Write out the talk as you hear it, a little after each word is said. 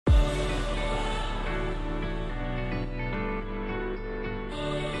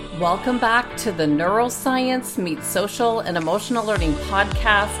Welcome back to the Neuroscience Meets Social and Emotional Learning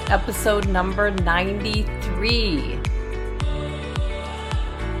podcast, episode number 93.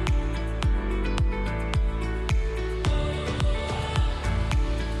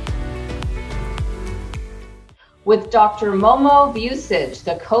 With Dr. Momo Vucic,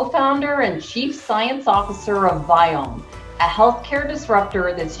 the co-founder and chief science officer of Viome, a healthcare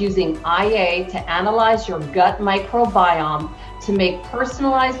disruptor that's using IA to analyze your gut microbiome to make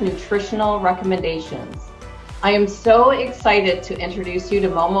personalized nutritional recommendations. I am so excited to introduce you to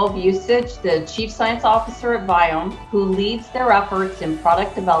Momo Vucic, the Chief Science Officer at Viome, who leads their efforts in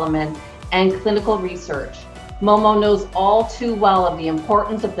product development and clinical research. Momo knows all too well of the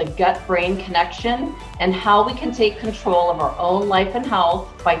importance of the gut-brain connection and how we can take control of our own life and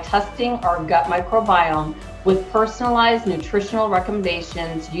health by testing our gut microbiome with personalized nutritional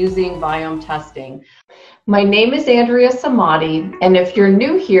recommendations using Viome testing. My name is Andrea Samadi, and if you're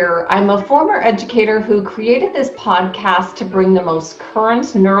new here, I'm a former educator who created this podcast to bring the most current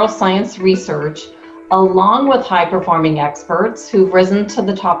neuroscience research, along with high-performing experts who've risen to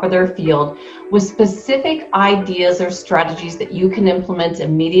the top of their field, with specific ideas or strategies that you can implement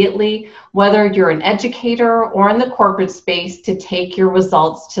immediately, whether you're an educator or in the corporate space, to take your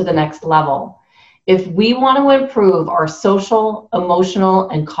results to the next level. If we want to improve our social, emotional,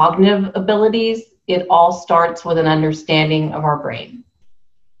 and cognitive abilities, it all starts with an understanding of our brain.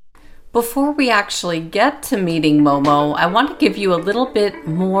 Before we actually get to meeting Momo, I want to give you a little bit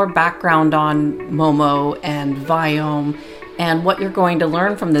more background on Momo and Viome and what you're going to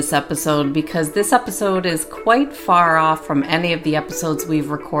learn from this episode, because this episode is quite far off from any of the episodes we've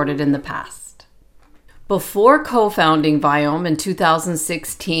recorded in the past. Before co-founding Viome in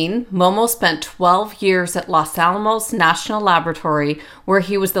 2016, Momo spent 12 years at Los Alamos National Laboratory, where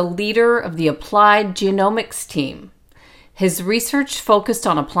he was the leader of the Applied Genomics team. His research focused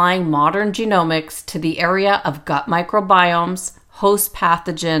on applying modern genomics to the area of gut microbiomes, host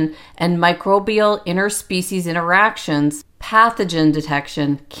pathogen, and microbial interspecies interactions, pathogen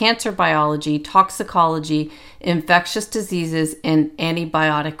detection, cancer biology, toxicology, infectious diseases, and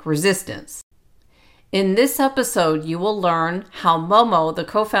antibiotic resistance. In this episode, you will learn how Momo, the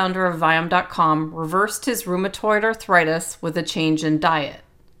co-founder of Viome.com, reversed his rheumatoid arthritis with a change in diet.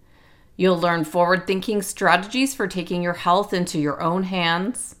 You'll learn forward-thinking strategies for taking your health into your own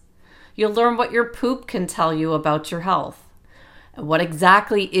hands. You'll learn what your poop can tell you about your health. And what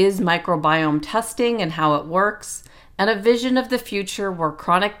exactly is microbiome testing and how it works, and a vision of the future where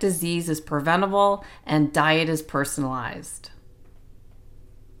chronic disease is preventable and diet is personalized.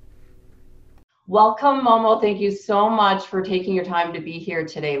 Welcome, Momo. Thank you so much for taking your time to be here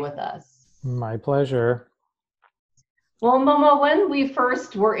today with us. My pleasure. Well, Momo, when we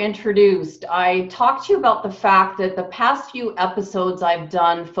first were introduced, I talked to you about the fact that the past few episodes I've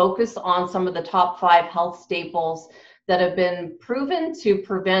done focus on some of the top 5 health staples that have been proven to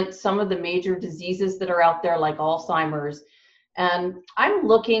prevent some of the major diseases that are out there, like Alzheimer's. And I'm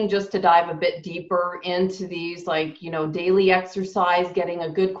looking just to dive a bit deeper into these, like, daily exercise, getting a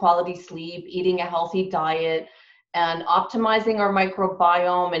good quality sleep, eating a healthy diet, and optimizing our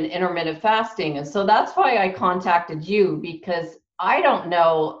microbiome and intermittent fasting. And so that's why I contacted you, because I don't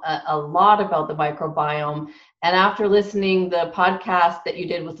know a lot about the microbiome. And after listening the podcast that you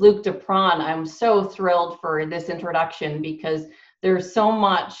did with Luc Dupron, I'm so thrilled for this introduction, because there's so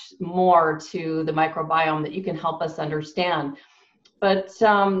much more to the microbiome that you can help us understand. But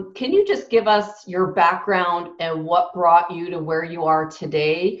can you just give us your background and what brought you to where you are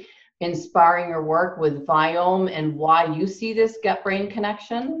today, inspiring your work with Viome, and why you see this gut-brain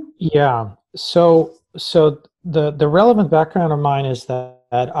connection? Yeah. So the relevant background of mine is that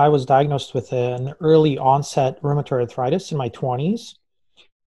I was diagnosed with an early onset rheumatoid arthritis in my 20s.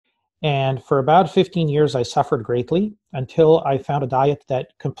 And for about 15 years, I suffered greatly until I found a diet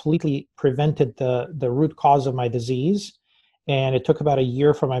that completely prevented the root cause of my disease. And it took about a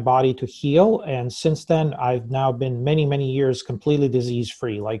year for my body to heal. And since then, I've now been many, many years completely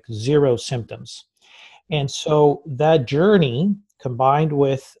disease-free, like 0 symptoms. And so that journey, combined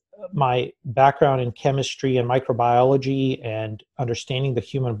with my background in chemistry and microbiology and understanding the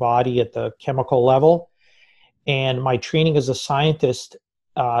human body at the chemical level, and my training as a scientist,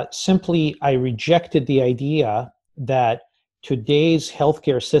 simply I rejected the idea that today's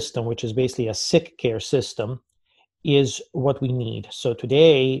healthcare system, which is basically a sick care system, is what we need. So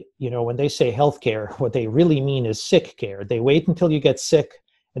today, when they say healthcare, what they really mean is sick care. They wait until you get sick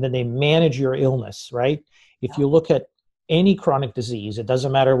and then they manage your illness, right? If you look at any chronic disease, it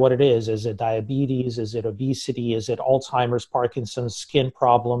doesn't matter what it is. Is it diabetes? Is it obesity? Is it Alzheimer's, Parkinson's, skin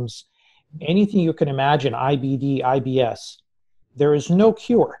problems? Anything you can imagine, IBD, IBS, there is no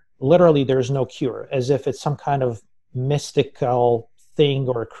cure. literally there's no cure, as if it's some kind of mystical thing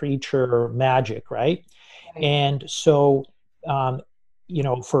or creature or magic, right? Right. And so, um,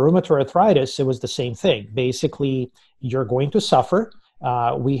 for rheumatoid arthritis, it was the same thing. Basically, you're going to suffer.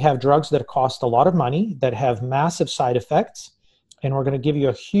 We have drugs that cost a lot of money that have massive side effects, and we're going to give you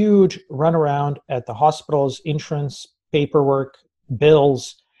a huge runaround at the hospital's insurance, paperwork,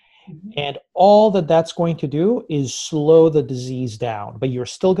 bills, Mhm. and all that that's going to do is slow the disease down. But you're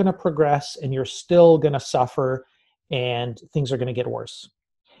still going to progress, and you're still going to suffer, and things are going to get worse.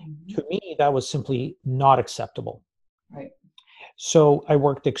 Mhm. To me, that was simply not acceptable. Right. So I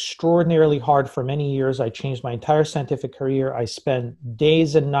worked extraordinarily hard for many years. I changed my entire scientific career. I spent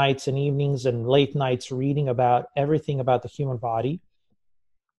days and nights and evenings and late nights reading about everything about the human body.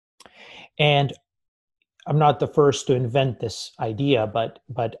 And I'm not the first to invent this idea, but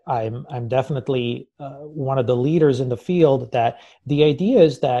I'm definitely one of the leaders in the field. That the idea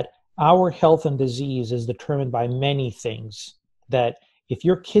is that our health and disease is determined by many things. That if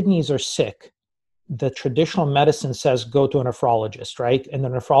your kidneys are sick, the traditional medicine says go to a nephrologist, right? And the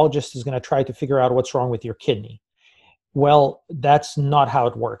nephrologist is going to try to figure out what's wrong with your kidney. Well, that's not how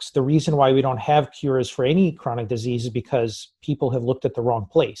it works. The reason why we don't have cures for any chronic disease is because people have looked at the wrong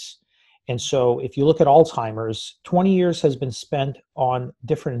place. And so, if you look at Alzheimer's, 20 years has been spent on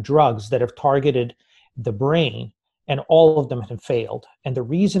different drugs that have targeted the brain, and all of them have failed. And the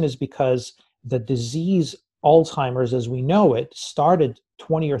reason is because the disease, Alzheimer's as we know it, started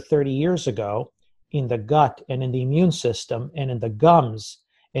 20 or 30 years ago in the gut and in the immune system and in the gums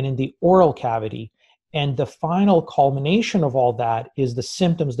and in the oral cavity, and the final culmination of all that is the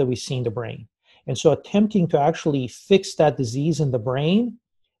symptoms that we see in the brain. And so attempting to actually fix that disease in the brain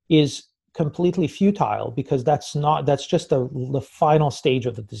is completely futile, because that's just the final stage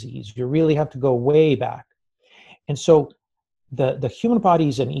of the disease. You really have to go way back. And so the human body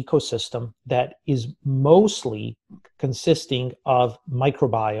is an ecosystem that is mostly consisting of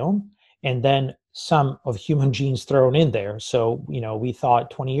microbiome, and then some of human genes thrown in there. So, we thought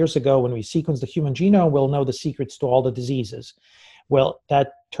 20 years ago when we sequenced the human genome, we'll know the secrets to all the diseases. Well,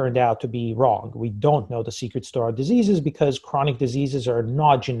 that turned out to be wrong. We don't know the secrets to our diseases because chronic diseases are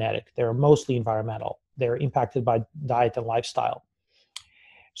not genetic. They're mostly environmental. They're impacted by diet and lifestyle.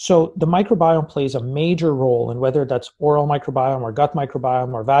 So the microbiome plays a major role in whether that's oral microbiome or gut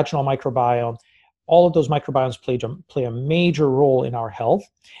microbiome or vaginal microbiome. All of those microbiomes play a major role in our health.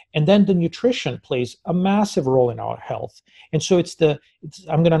 And then the nutrition plays a massive role in our health. And so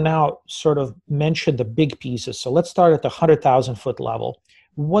I'm going to now sort of mention the big pieces. So let's start at the 100,000 foot level.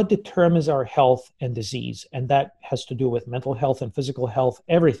 What determines our health and disease? And that has to do with mental health and physical health,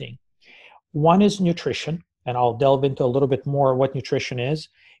 everything. One is nutrition, and I'll delve into a little bit more what nutrition is.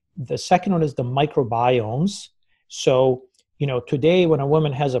 The second one is the microbiomes. So, today when a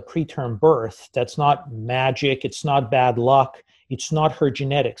woman has a preterm birth, that's not magic, it's not bad luck, it's not her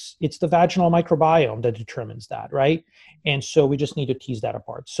genetics, it's the vaginal microbiome that determines that, right? And so we just need to tease that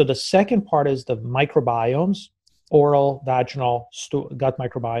apart. So the second part is the microbiomes, oral, vaginal, gut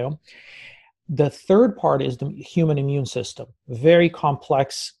microbiome. The third part is the human immune system, very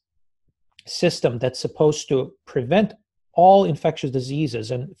complex system that's supposed to prevent all infectious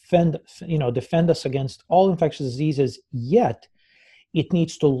diseases and defend us against all infectious diseases. Yet it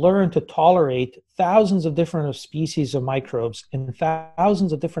needs to learn to tolerate thousands of different species of microbes and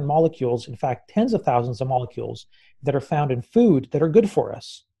thousands of different molecules, in fact tens of thousands of molecules that are found in food that are good for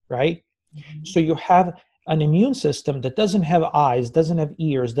us, right? Mhm. So you have an immune system that doesn't have eyes, doesn't have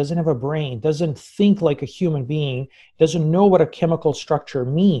ears, doesn't have a brain, doesn't think like a human being, doesn't know what a chemical structure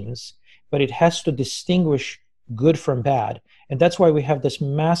means, but it has to distinguish good from bad. And that's why we have this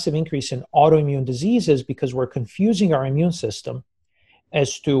massive increase in autoimmune diseases, because we're confusing our immune system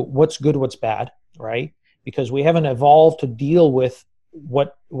as to what's good, what's bad, right? Because we haven't evolved to deal with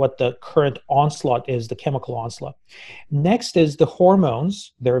what the current onslaught is, the chemical onslaught. Next is the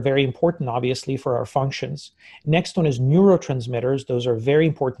hormones. They're very important, obviously, for our functions. Next one is neurotransmitters. Those are very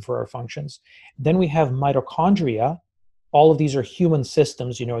important for our functions. Then we have mitochondria. All of these are human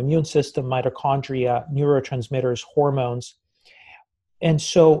systems, immune system, mitochondria, neurotransmitters, hormones. And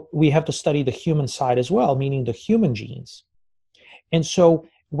so we have to study the human side as well, meaning the human genes. And so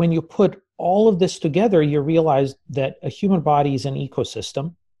when you put all of this together, you realize that a human body is an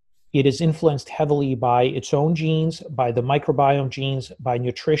ecosystem. It is influenced heavily by its own genes, by the microbiome genes, by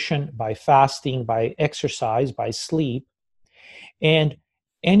nutrition, by fasting, by exercise, by sleep. And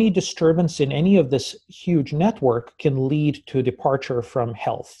any disturbance in any of this huge network can lead to departure from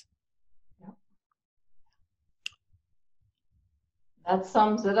health. That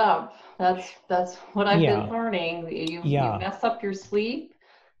sums it up. That's what I've been Yeah, learning. You yeah, mess up your sleep,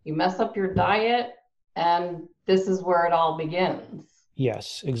 You mess up your diet, and this is where it all begins.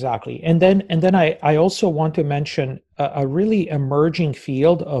 Yes, exactly. And then I also want to mention a really emerging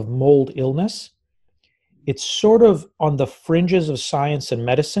field of mold illness. It's sort of on the fringes of science and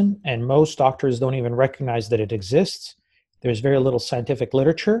medicine, and most doctors don't even recognize that it exists. There's very little scientific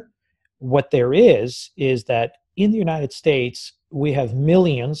literature. What there is that in the United States, we have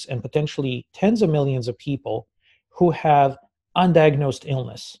millions and potentially tens of millions of people who have undiagnosed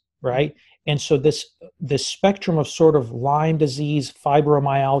illness, right? And so this spectrum of sort of Lyme disease,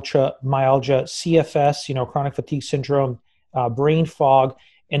 fibromyalgia, CFS, chronic fatigue syndrome, brain fog,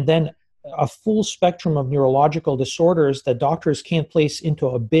 and then a full spectrum of neurological disorders that doctors can't place into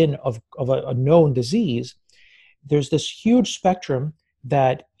a bin of a known disease. There's this huge spectrum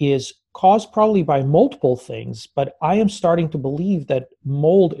that is caused probably by multiple things, but I am starting to believe that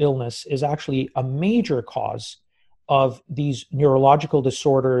mold illness is actually a major cause of these neurological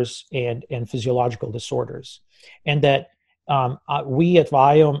disorders and physiological disorders. And that we at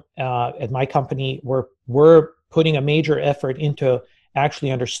Viome, at my company, we're putting a major effort into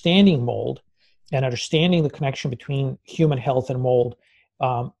actually understanding mold and understanding the connection between human health and mold.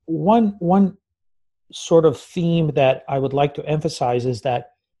 One sort of theme that I would like to emphasize is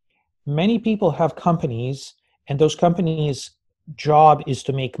that many people have companies, and those companies' job is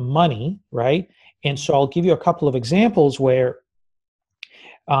to make money, right? And so I'll give you a couple of examples where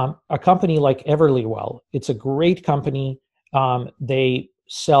a company like Everlywell, it's a great company. They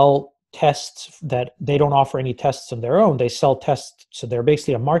sell tests that they don't offer any tests of their own. They sell tests. So they're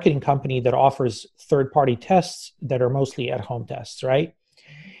basically a marketing company that offers third-party tests that are mostly at-home tests, right?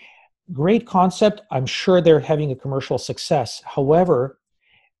 Great concept. I'm sure they're having a commercial success. However,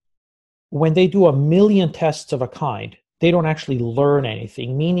 when they do 1,000,000 tests of a kind, they don't actually learn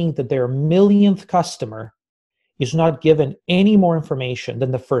anything, meaning that their 1,000,000th customer is not given any more information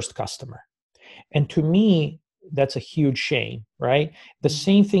than the first customer. And to me, that's a huge shame, right? The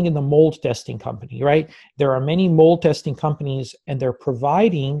same thing in the mold testing company, right? There are many mold testing companies and they're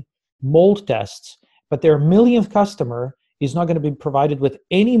providing mold tests, but their 1,000,000th customer is not going to be provided with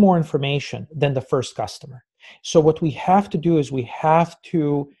any more information than the first customer. So what we have to do is we have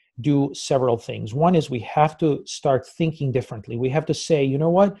to do several things. One is we have to start thinking differently. We have to say, you know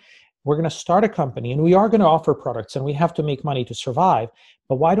what? We're going to start a company and we are going to offer products and we have to make money to survive.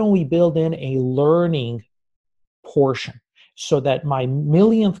 But why don't we build in a learning portion so that my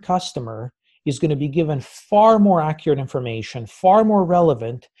 1,000,000th customer is going to be given far more accurate information, far more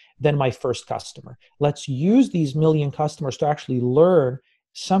relevant than my first customer. Let's use these 1,000,000 customers to actually learn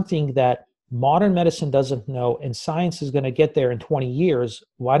something that modern medicine doesn't know, and science is going to get there in 20 years.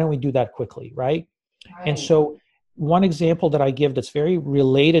 Why don't we do that quickly, right? And so one example that I give that's very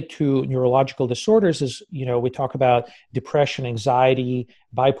related to neurological disorders is, we talk about depression, anxiety,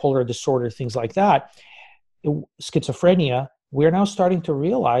 bipolar disorder, things like that. Schizophrenia, we're now starting to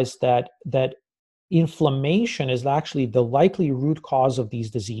realize that inflammation is actually the likely root cause of these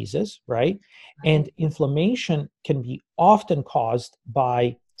diseases, right? And inflammation can be often caused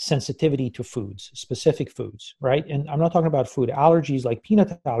by sensitivity to foods, specific foods, right? And I'm not talking about food allergies like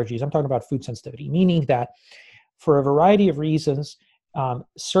peanut allergies. I'm talking about food sensitivity, meaning that for a variety of reasons,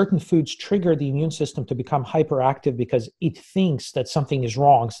 certain foods trigger the immune system to become hyperactive because it thinks that something is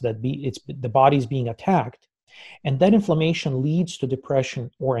wrong, so that the body's being attacked. And that inflammation leads to depression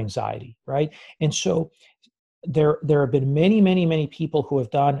or anxiety, right? And so there have been many, many, many people who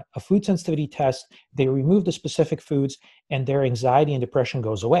have done a food sensitivity test. They remove the specific foods and their anxiety and depression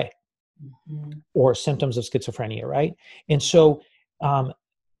goes away, or symptoms of schizophrenia, right? And so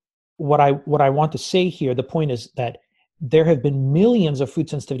what I want to say here, the point is that there have been millions of food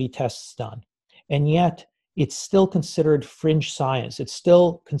sensitivity tests done, and yet it's still considered fringe science. It's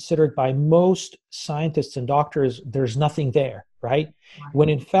still considered by most scientists and doctors, there's nothing there, right? When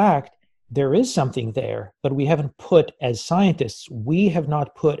in fact, there is something there, but we haven't put, as scientists, we have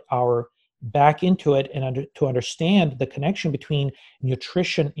not put our back into it and to understand the connection between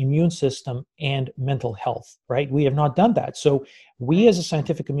nutrition, immune system, and mental health, right? We have not done that. So we as a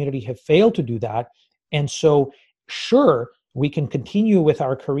scientific community have failed to do that. And so sure, we can continue with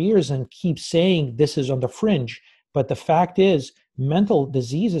our careers and keep saying this is on the fringe, but the fact is mental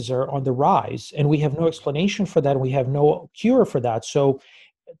diseases are on the rise and we have no explanation for that. We have no cure for that. So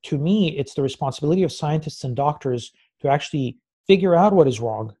to me, it's the responsibility of scientists and doctors to actually figure out what is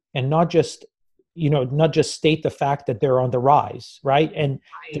wrong and not just state the fact that they're on the rise, right? And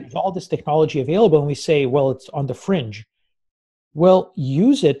there's all this technology available and we say, well, it's on the fringe. Well,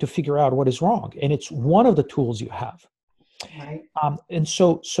 use it to figure out what is wrong. And it's one of the tools you have. Right. And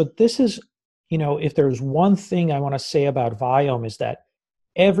so this is, if there's one thing I want to say about Viome is that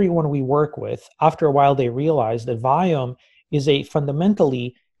everyone we work with, after a while, they realize that Viome is a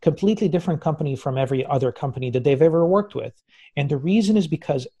fundamentally completely different company from every other company that they've ever worked with. And the reason is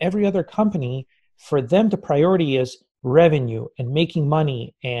because every other company, for them, the priority is revenue and making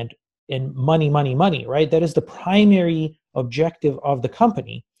money and money, money, money, right? That is the primary objective of the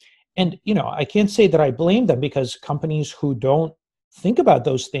company. And I can't say that I blame them, because companies who don't think about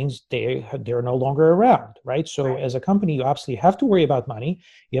those things, they're no longer around, right? So Right. as a company, you absolutely have to worry about money,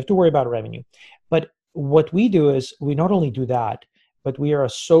 you have to worry about revenue. But what we do is, we not only do that, but we are a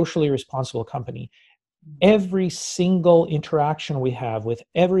socially responsible company. Every single interaction we have with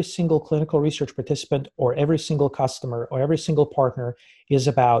every single clinical research participant, or every single customer, or every single partner, is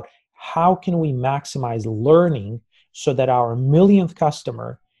about how can we maximize learning so that our millionth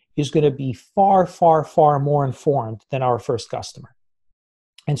customer is going to be far, far, far more informed than our first customer.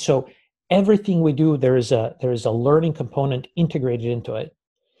 And so everything we do, there is a learning component integrated into it.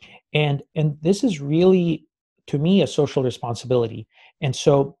 And this is really, to me, a social responsibility. And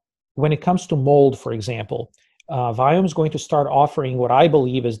so when it comes to mold, for example, Viome is going to start offering what I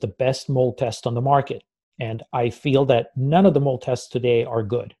believe is the best mold test on the market. And I feel that none of the mold tests today are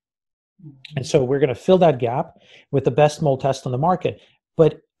good. And so we're going to fill that gap with the best mold test on the market.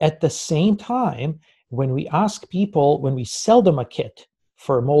 But at the same time, when we ask people, when we sell them a kit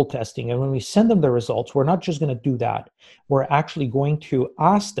for mold testing, and when we send them the results, we're not just going to do that. We're actually going to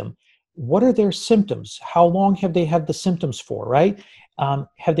ask them, what are their symptoms? How long have they had the symptoms for, right?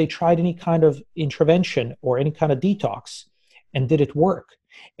 Have they tried any kind of intervention or any kind of detox? And did it work?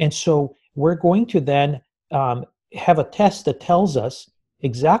 And so we're going to then have a test that tells us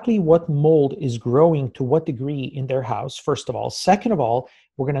exactly what mold is growing to what degree in their house, first of all. Second of all,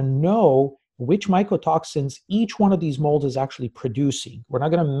 we're going to know which mycotoxins each one of these molds is actually producing. We're not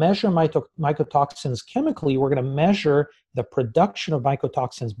going to measure mycotoxins chemically. We're going to measure the production of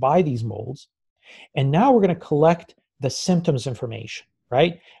mycotoxins by these molds. And now we're going to collect the symptoms information,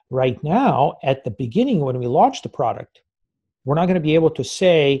 right? Right now, at the beginning, when we launch the product, we're not going to be able to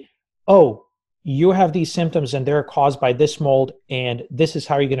say, oh, you have these symptoms and they're caused by this mold, and this is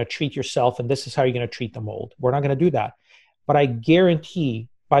how you're going to treat yourself, and this is how you're going to treat the mold. We're not going to do that. But I guarantee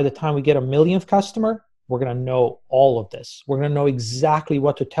by the time we get a millionth customer, we're going to know all of this. We're going to know exactly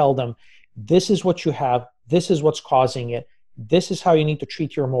what to tell them. This is what you have. This is what's causing it. This is how you need to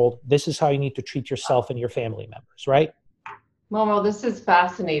treat your mold. This is how you need to treat yourself and your family members, right? Momo, this is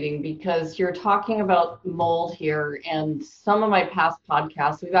fascinating because you're talking about mold here, and some of my past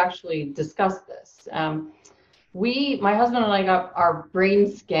podcasts, we've actually discussed this. My husband and I got our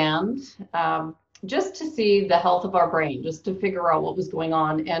brain scanned just to see the health of our brain, just to figure out what was going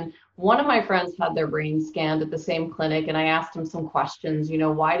on. And one of my friends had their brain scanned at the same clinic, and I asked him some questions,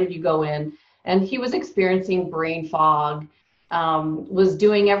 why did you go in? And he was experiencing brain fog, was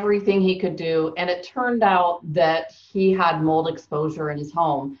doing everything he could do. And it turned out that he had mold exposure in his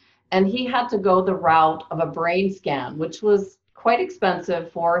home. And he had to go the route of a brain scan, which was quite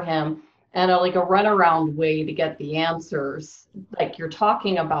expensive for him, and a runaround way to get the answers like you're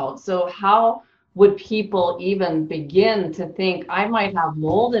talking about. So how would people even begin to think I might have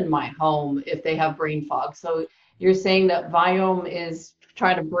mold in my home if they have brain fog? So you're saying that Viome is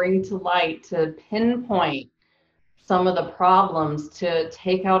trying to bring to light, to pinpoint some of the problems, to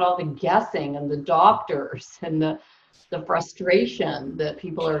take out all the guessing and the doctors and the frustration that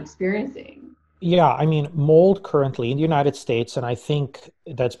people are experiencing. Yeah, I mean, mold currently in the United States, and I think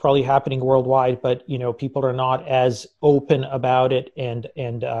that's probably happening worldwide, but people are not as open about it and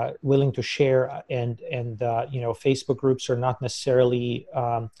willing to share, and Facebook groups are not necessarily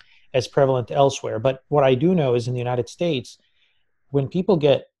as prevalent elsewhere. But what I do know is in the United States, when people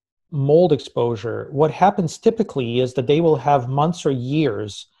get mold exposure, what happens typically is that they will have months or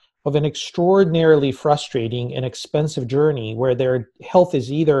years of an extraordinarily frustrating and expensive journey where their health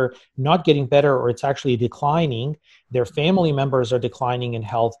is either not getting better or it's actually declining. Their family members are declining in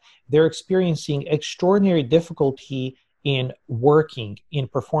health. They're experiencing extraordinary difficulty in working, in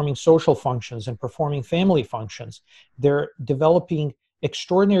performing social functions and performing family functions. They're developing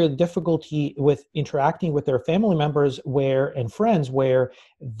extraordinary difficulty with interacting with their family members and friends, where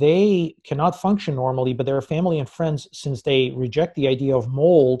they cannot function normally, but their family and friends, since they reject the idea of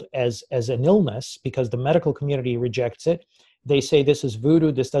mold as an illness because the medical community rejects it, they say this is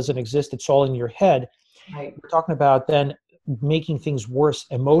voodoo, this doesn't exist, it's all in your head. Right. We're talking about then making things worse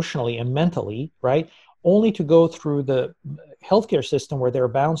emotionally and mentally, right? Only to go through the healthcare system where they're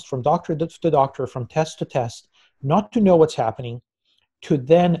bounced from doctor to doctor, from test to test, not to know what's happening, to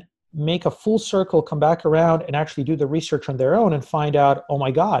then make a full circle, come back around and actually do the research on their own and find out, oh my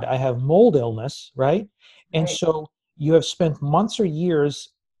God, I have mold illness, right? And so you have spent months or years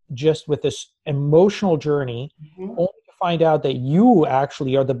just with this emotional journey, only to find out that you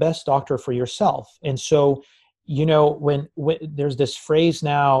actually are the best doctor for yourself. And so, when there's this phrase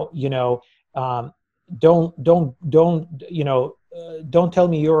now, um, don't tell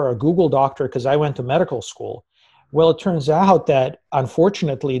me you're a Google doctor because I went to medical school. Well, it turns out that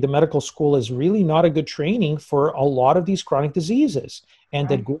unfortunately, the medical school is really not a good training for a lot of these chronic diseases, and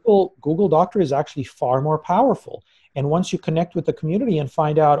that Google doctor is actually far more powerful. And once you connect with the community and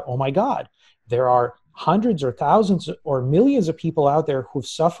find out, oh my God, there are hundreds or thousands or millions of people out there who've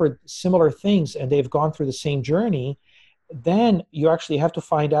suffered similar things and they've gone through the same journey, then you actually have to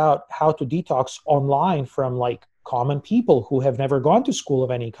find out how to detox online from like common people who have never gone to school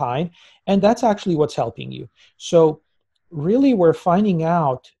of any kind. And that's actually what's helping you. So really we're finding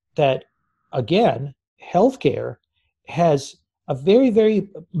out that, again, healthcare has a very, very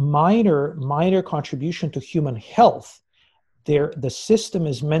minor contribution to human health. The system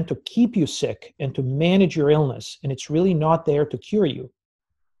is meant to keep you sick and to manage your illness, and it's really not there to cure you.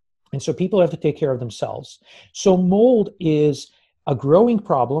 And so people have to take care of themselves. So mold is a growing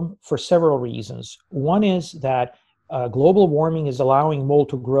problem for several reasons. One is that global warming is allowing mold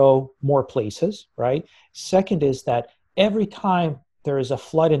to grow more places, right? Second is that every time there is a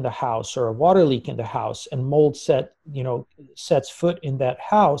flood in the house or a water leak in the house and mold sets foot in that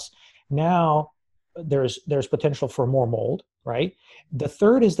house, now there's potential for more mold, right? The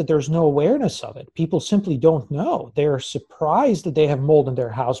third is that there's no awareness of it. People simply don't know. They're surprised that they have mold in their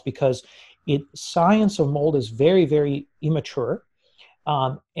house because science of mold is very, very immature.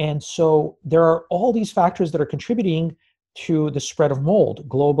 And so there are all these factors that are contributing to the spread of mold,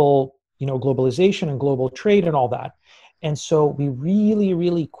 globalization and global trade and all that. And so we really,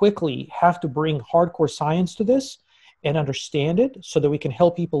 really quickly have to bring hardcore science to this and understand it so that we can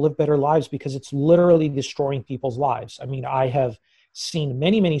help people live better lives, because it's literally destroying people's lives. I mean, I have seen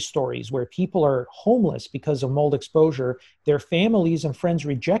many, many stories where people are homeless because of mold exposure. Their families and friends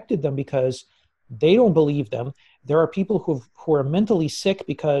rejected them because they don't believe them. There are people who are mentally sick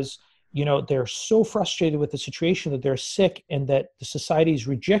because, they're so frustrated with the situation that they're sick and that the society is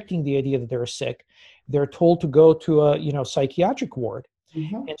rejecting the idea that they're sick. They're told to go to a, psychiatric ward.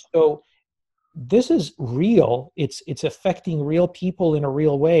 Mm-hmm. And so this is real. It's affecting real people in a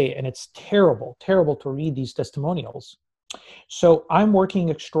real way. And it's terrible to read these testimonials. So I'm working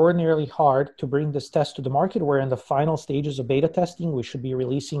extraordinarily hard to bring this test to the market. We're in the final stages of beta testing. We should be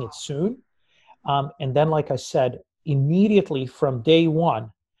releasing it soon. And then, like I said, immediately from day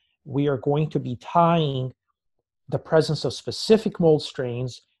one, we are going to be tying the presence of specific mold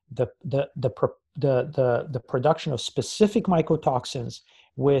strains, the production of specific mycotoxins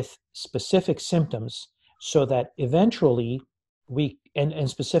with specific symptoms, so that eventually and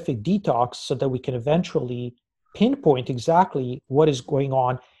specific detox, so that we can eventually pinpoint exactly what is going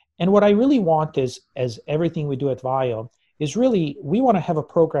on. And what I really want is, as everything we do at Viome, is really, we want to have a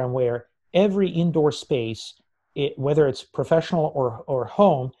program where every indoor space, whether it's professional or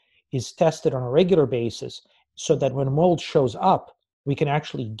home, is tested on a regular basis, so that when mold shows up, we can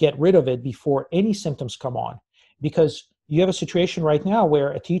actually get rid of it before any symptoms come on. Because you have a situation right now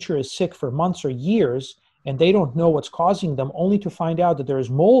where a teacher is sick for months or years and they don't know what's causing them, only to find out that there is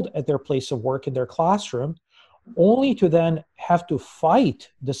mold at their place of work in their classroom, only to then have to fight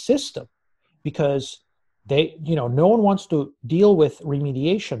the system because no one wants to deal with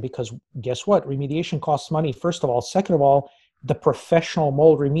remediation, because guess what? Remediation costs money, first of all. Second of all, the professional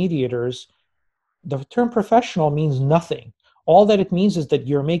mold remediators, the term professional means nothing. All that it means is that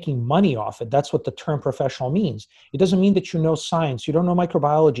you're making money off it. That's what the term professional means. It doesn't mean that you know science, you don't know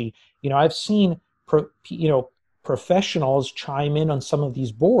microbiology. I've seen professionals chime in on some of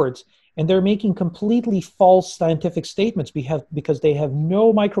these boards, and they're making completely false scientific statements because they have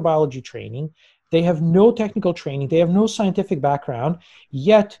no microbiology training, they have no technical training, they have no scientific background,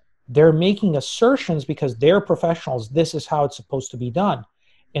 yet they're making assertions because they're professionals. This is how it's supposed to be done.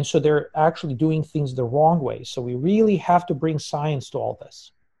 And so they're actually doing things the wrong way. So we really have to bring science to all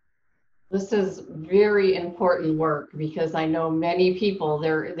this. This is very important work, because I know many people,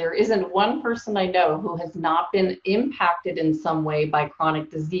 there isn't one person I know who has not been impacted in some way by chronic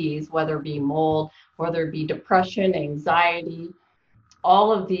disease, whether it be mold, whether it be depression, anxiety,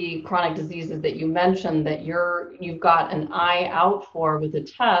 all of the chronic diseases that you mentioned that you've got an eye out for with a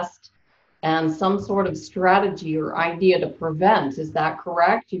test and some sort of strategy or idea to prevent. Is that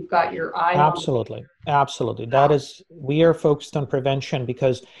correct? You've got your eye Absolutely. Absolutely. We are focused on prevention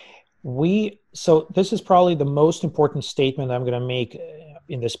because so this is probably the most important statement I'm going to make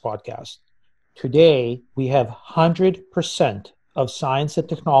in this podcast. Today, we have 100% of science and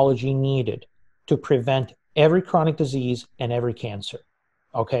technology needed to prevent every chronic disease and every cancer.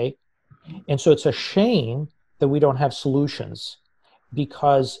 Okay? And so it's a shame that we don't have solutions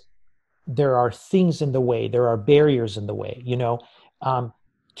because there are things in the way, there are barriers in the way.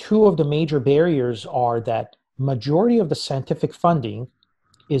 Two of the major barriers are that majority of the scientific funding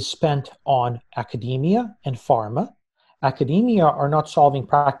is spent on academia and pharma. Academia are not solving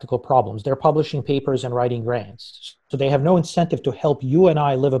practical problems. They're publishing papers and writing grants. So they have no incentive to help you and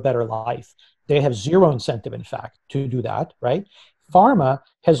I live a better life. They have zero incentive, in fact, to do that, right? Pharma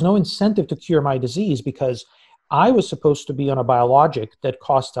has no incentive to cure my disease because I was supposed to be on a biologic that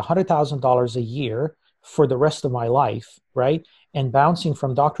costs $100,000 a year for the rest of my life, right? And bouncing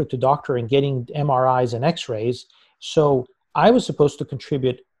from doctor to doctor and getting MRIs and x-rays. So I was supposed to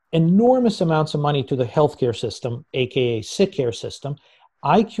contribute enormous amounts of money to the healthcare system, aka sick care system.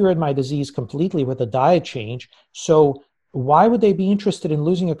 I cured my disease completely with a diet change. So why would they be interested in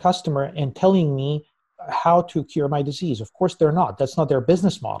losing a customer and telling me how to cure my disease? Of course they're not. That's not their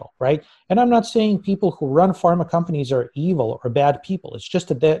business model, right? And I'm not saying people who run pharma companies are evil or bad people. It's just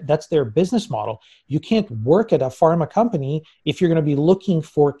that that's their business model. You can't work at a pharma company if you're going to be looking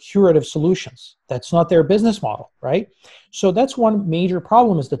for curative solutions. That's not their business model, right? So that's one major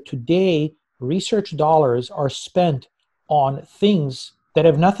problem, is that today research dollars are spent on things that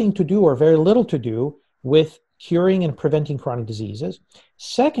have nothing to do or very little to do with curing and preventing chronic diseases.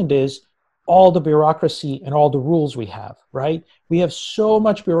 Second is all the bureaucracy and all the rules we have, right? We have so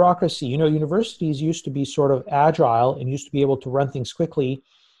much bureaucracy. Universities used to be sort of agile and used to be able to run things quickly.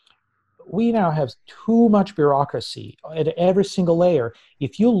 We now have too much bureaucracy at every single layer.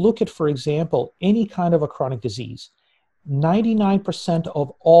 If you look at, for example, any kind of a chronic disease, 99%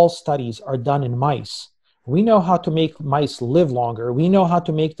 of all studies are done in mice. We know how to make mice live longer. We know how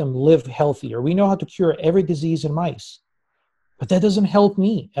to make them live healthier. We know how to cure every disease in mice. But that doesn't help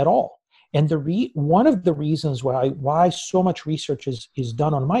me at all. And one of the reasons why so much research is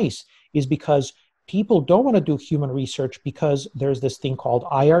done on mice is because people don't want to do human research, because there's this thing called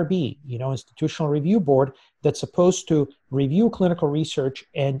IRB, Institutional Review Board, that's supposed to review clinical research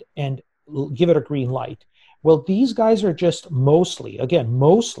and give it a green light. Well, these guys are just mostly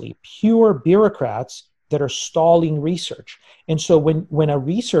pure bureaucrats that are stalling research. And so when a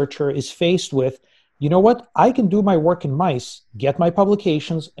researcher is faced with, you know what, I can do my work in mice, get my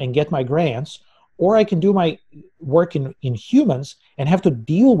publications and get my grants, or I can do my work in humans and have to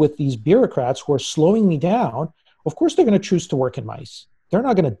deal with these bureaucrats who are slowing me down. Of course, they're going to choose to work in mice. They're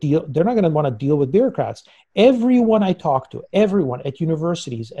not going to want to deal with bureaucrats. Everyone I talk to, everyone at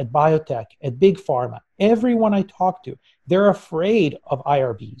universities, at biotech, at big pharma, everyone I talk to, they're afraid of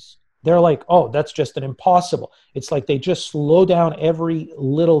IRBs. They're like, oh, that's just an impossible. It's like they just slow down every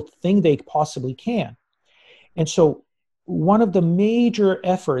little thing they possibly can. And so one of the major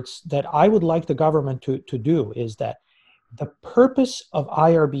efforts that I would like the government to do is that the purpose of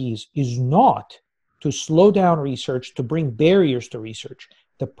IRBs is not to slow down research, to bring barriers to research.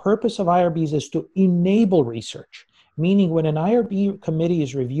 The purpose of IRBs is to enable research, meaning when an IRB committee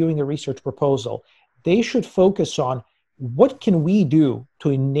is reviewing a research proposal, they should focus on what can we do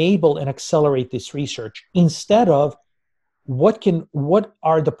to enable and accelerate this research, instead of what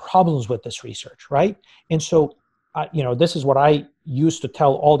are the problems with this research, right? And so, this is what I used to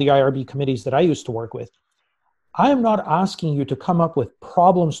tell all the IRB committees that I used to work with. I am not asking you to come up with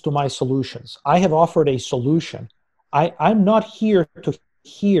problems to my solutions. I have offered a solution. I'm not here to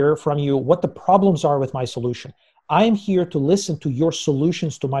hear from you what the problems are with my solution. I am here to listen to your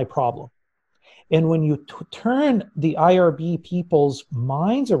solutions to my problem. And when you turn the IRB people's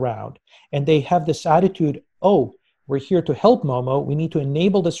minds around and they have this attitude, oh, we're here to help Momo, we need to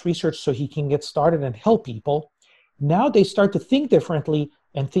enable this research so he can get started and help people, now they start to think differently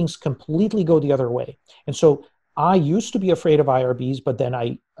and things completely go the other way. And so I used to be afraid of IRBs, but then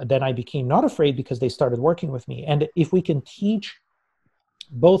I became not afraid because they started working with me. And if we can teach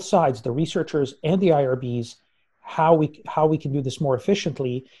both sides, the researchers and the IRBs, how we can do this more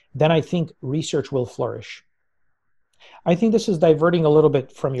efficiently, then I think research will flourish. I think this is diverting a little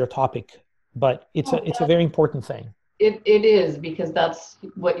bit from your topic, but it's a very important thing. It is, because that's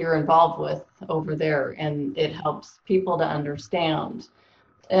what you're involved with over there, and it helps people to understand.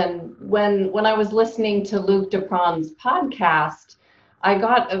 And when I was listening to Luc Dupron's podcast, I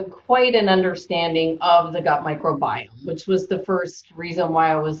got quite an understanding of the gut microbiome, which was the first reason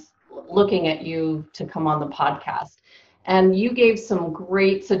why I was looking at you to come on the podcast. And you gave some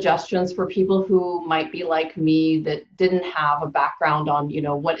great suggestions for people who might be like me, that didn't have a background on,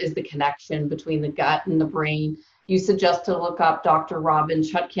 what is the connection between the gut and the brain. You suggest to look up Dr. Robin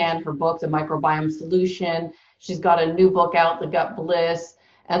Chutkan, her book, The Microbiome Solution. She's got a new book out, The Gut Bliss.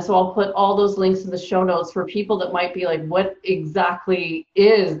 And so I'll put all those links in the show notes for people that might be like, what exactly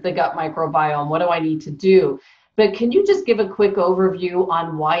is the gut microbiome? What do I need to do? But can you just give a quick overview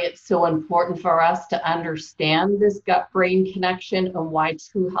on why it's so important for us to understand this gut-brain connection and why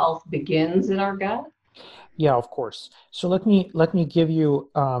true health begins in our gut? Yeah, of course. So let me give you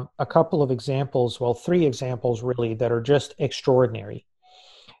a couple of examples, well, three examples really that are just extraordinary.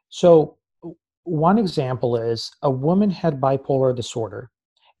 So one example is a woman had bipolar disorder.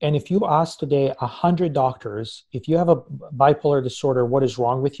 And if you ask today 100 doctors, if you have a bipolar disorder, what is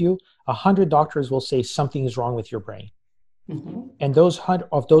wrong with you? 100 doctors will say something is wrong with your brain. Mm-hmm. And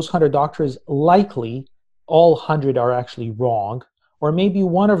of those 100 doctors, likely all 100 are actually wrong, or maybe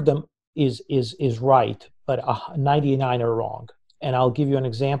one of them is right, but 99 are wrong. And I'll give you an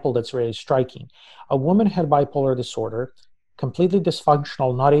example that's really striking. A woman had bipolar disorder, completely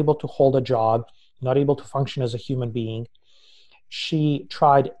dysfunctional, not able to hold a job, not able to function as a human being. She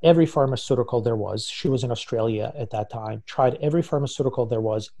tried every pharmaceutical there was. She was in Australia at that time, tried every pharmaceutical there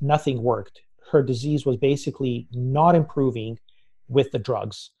was. Nothing worked. Her disease was basically not improving with the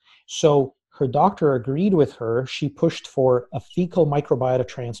drugs. So her doctor agreed with her. She pushed for a fecal microbiota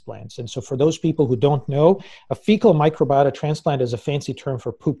transplant. And so for those people who don't know, a fecal microbiota transplant is a fancy term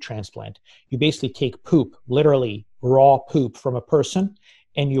for poop transplant. You basically take poop, literally raw poop from a person,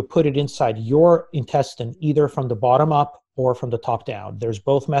 and you put it inside your intestine, either from the bottom up or from the top down. There's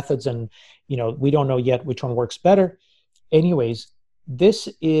both methods, and we don't know yet which one works better. Anyways, this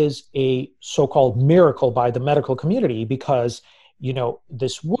is a so-called miracle by the medical community because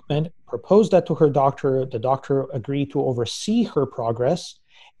this woman proposed that to her doctor. The doctor agreed to oversee her progress,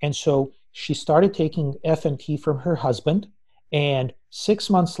 and so she started taking FMT from her husband, and 6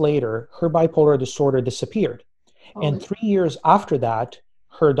 months later her bipolar disorder disappeared. And 3 years after that,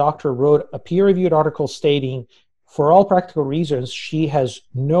 her doctor wrote a peer-reviewed article stating, for all practical reasons, she has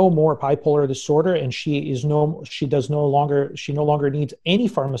no more bipolar disorder, and she no longer needs any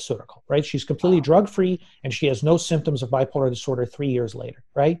pharmaceutical, right? She's completely drug-free, and she has no symptoms of bipolar disorder 3 years later,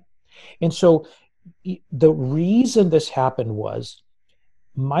 right? And so the reason this happened was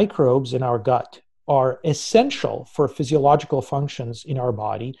microbes in our gut are essential for physiological functions in our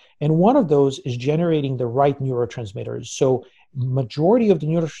body, and one of those is generating the right neurotransmitters. So majority of the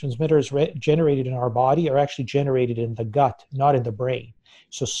neurotransmitters generated in our body are actually generated in the gut, not in the brain.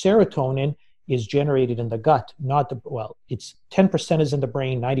 So serotonin is generated in the gut, it's 10% is in the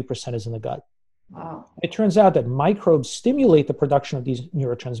brain, 90% is in the gut. Wow. It turns out that microbes stimulate the production of these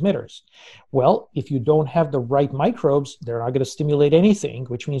neurotransmitters. Well, if you don't have the right microbes, they're not going to stimulate anything,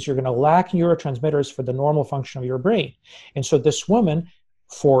 which means you're going to lack neurotransmitters for the normal function of your brain. And so this woman,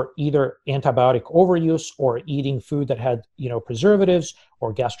 for either antibiotic overuse or eating food that had, preservatives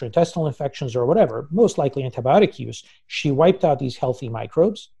or gastrointestinal infections or whatever, most likely antibiotic use, she wiped out these healthy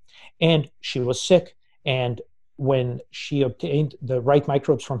microbes, and she was sick. And when she obtained the right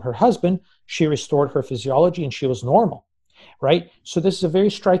microbes from her husband, she restored her physiology and she was normal, right? So this is a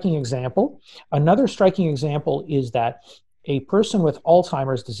very striking example. Another striking example is that a person with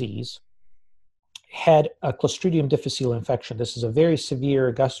Alzheimer's disease had a Clostridium difficile infection. This is a very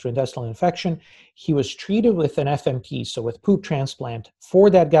severe gastrointestinal infection. He was treated with an FMT, so with poop transplant, for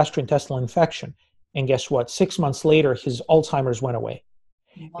that gastrointestinal infection. And guess what? 6 months later, his Alzheimer's went away.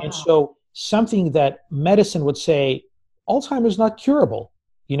 Wow. And so something that medicine would say, Alzheimer's is not curable.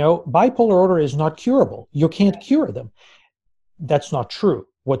 Bipolar order is not curable. You can't cure them. That's not true.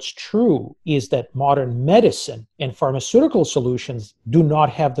 What's true is that modern medicine and pharmaceutical solutions do not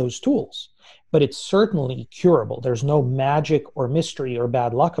have those tools, but it's certainly curable. There's no magic or mystery or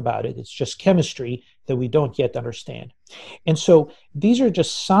bad luck about it. It's just chemistry that we don't yet understand. And so these are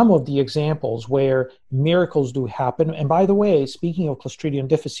just some of the examples where miracles do happen. And by the way, speaking of Clostridium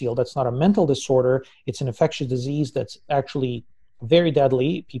difficile, that's not a mental disorder. It's an infectious disease that's actually very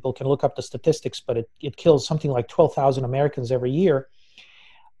deadly. People can look up the statistics, but it kills something like 12,000 Americans every year.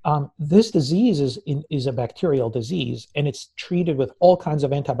 This disease is a bacterial disease, and it's treated with all kinds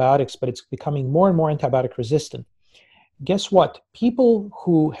of antibiotics, but it's becoming more and more antibiotic resistant. Guess what? People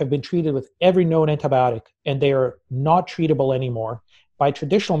who have been treated with every known antibiotic and they are not treatable anymore, by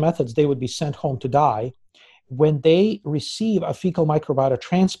traditional methods, they would be sent home to die. When they receive a fecal microbiota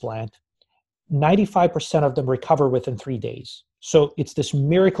transplant, 95% of them recover within 3 days. So it's this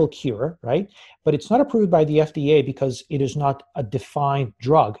miracle cure, right? But it's not approved by the FDA because it is not a defined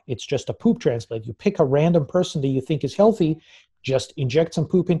drug. It's just a poop transplant. You pick a random person that you think is healthy, just inject some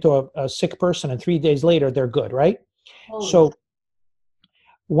poop into a sick person, and 3 days later, they're good, right? So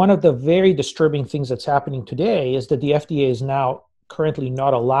one of the very disturbing things that's happening today is that the FDA is now currently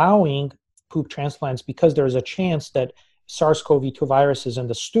not allowing poop transplants because there is a chance that SARS-CoV-2 viruses in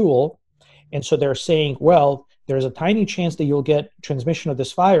the stool. And so they're saying, well, there's a tiny chance that you'll get transmission of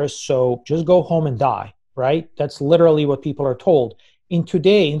this virus, so just go home and die, right? That's literally what people are told. In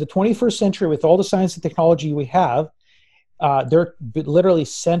the 21st century, with all the science and technology we have, they're literally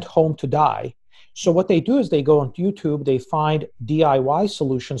sent home to die. So what they do is they go on YouTube, they find DIY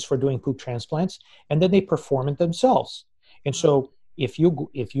solutions for doing poop transplants, and then they perform it themselves. And so if you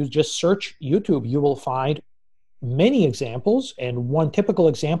just search YouTube, you will find many examples, and one typical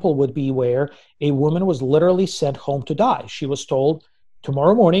example would be where a woman was literally sent home to die. She was told,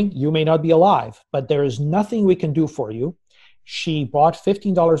 tomorrow morning you may not be alive, but there is nothing we can do for you. She bought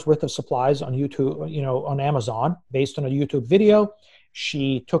 $15 worth of supplies on YouTube, on Amazon, based on a YouTube video.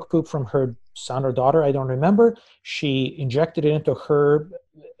 She took poop from her son or daughter, I don't remember. She injected it into her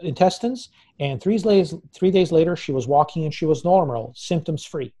intestines, and 3 days later she was walking and she was normal, symptoms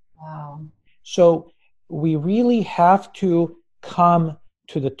free. Wow. So we really have to come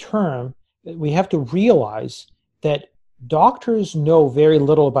to the term, we have to realize that doctors know very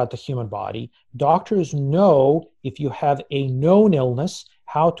little about the human body. Doctors know if you have a known illness,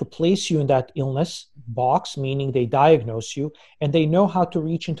 how to place you in that illness box, meaning they diagnose you, and they know how to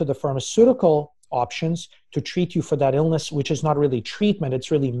reach into the pharmaceutical options to treat you for that illness, which is not really treatment,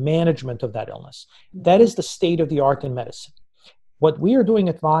 it's really management of that illness. That is the state of the art in medicine. What we are doing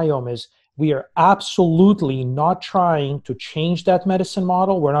at Viome is we are absolutely not trying to change that medicine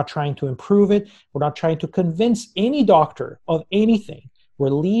model. We're not trying to improve it. We're not trying to convince any doctor of anything. We're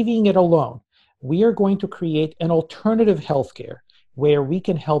leaving it alone. We are going to create an alternative healthcare where we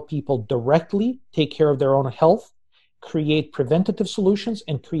can help people directly take care of their own health, create preventative solutions,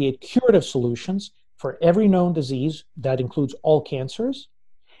 and create curative solutions for every known disease. That includes all cancers.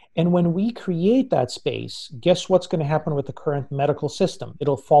 And when we create that space, guess what's going to happen with the current medical system?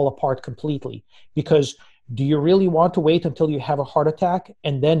 It'll fall apart completely. Because do you really want to wait until you have a heart attack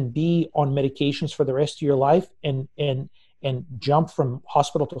and then be on medications for the rest of your life and jump from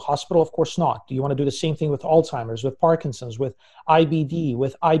hospital to hospital? Of course not. Do you want to do the same thing with Alzheimer's, with Parkinson's, with IBD,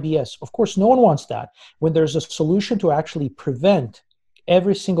 with IBS? Of course, no one wants that. When there's a solution to actually prevent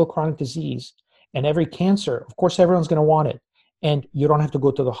every single chronic disease and every cancer, of course, everyone's going to want it. And you don't have to go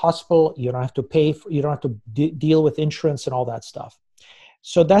to the hospital. You don't have to pay. You don't have to deal with insurance and all that stuff.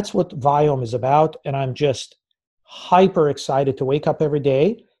 So that's what Viome is about. And I'm just hyper excited to wake up every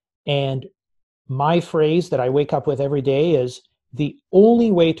day. And my phrase that I wake up with every day is the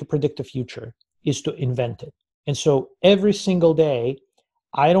only way to predict the future is to invent it. And so every single day,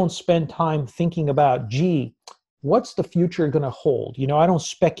 I don't spend time thinking about, gee, what's the future going to hold? I don't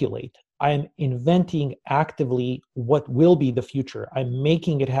speculate. I'm inventing actively what will be the future. I'm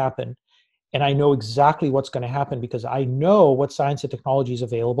making it happen. And I know exactly what's going to happen because I know what science and technology is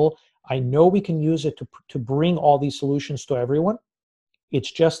available. I know we can use it to bring all these solutions to everyone.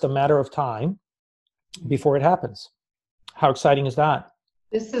 It's just a matter of time before it happens. How exciting is that?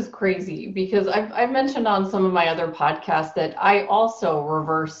 This is crazy because I've mentioned on some of my other podcasts that I also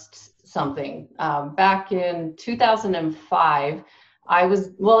reversed something. Back in 2005, I was,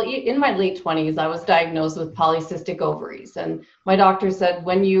 in my late 20s, I was diagnosed with polycystic ovaries. And my doctor said,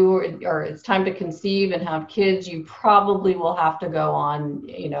 it's time to conceive and have kids, you probably will have to go on,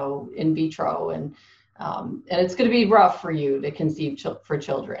 in vitro. And it's going to be rough for you to conceive for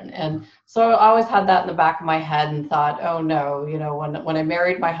children. And so I always had that in the back of my head and thought, oh no, when I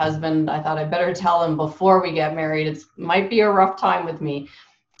married my husband, I thought I better tell him before we get married, it might be a rough time with me.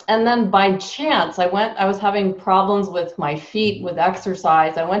 And then by chance, I was having problems with my feet with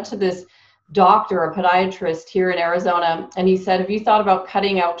exercise. I went to this doctor, a podiatrist here in Arizona, and he said, have you thought about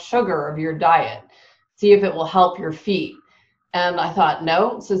cutting out sugar of your diet? See if it will help your feet. And I thought,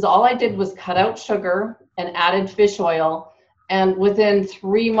 no. So all I did was cut out sugar and added fish oil. And within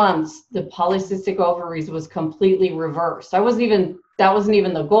 3 months, the polycystic ovaries was completely reversed. That wasn't even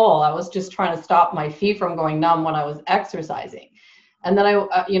the goal. I was just trying to stop my feet from going numb when I was exercising. And then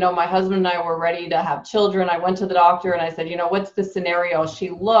my husband and I were ready to have children. I went to the doctor and I said, what's the scenario?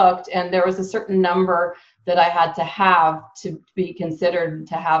 She looked and there was a certain number that I had to have to be considered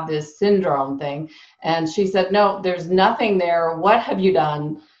to have this syndrome thing. And she said, no, there's nothing there. What have you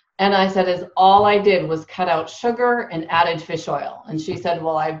done? And I said, all I did was cut out sugar and added fish oil. And she said,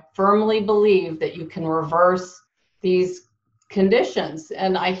 well, I firmly believe that you can reverse these conditions.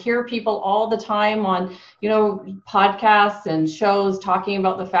 And I hear people all the time on, podcasts and shows talking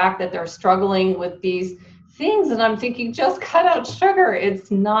about the fact that they're struggling with these things. And I'm thinking, just cut out sugar.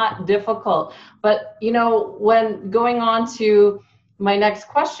 It's not difficult. But, when going on to my next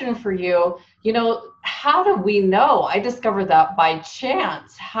question for you, how do we know? I discovered that by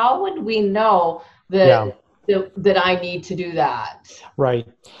chance. How would we know that that I need to do that? Right.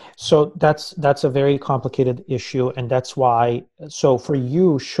 So that's a very complicated issue, and that's why. So for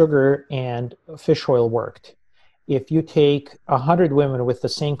you, sugar and fish oil worked. If you take 100 women with the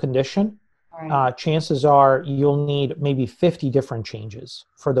same condition, Right. chances are you'll need maybe 50 different changes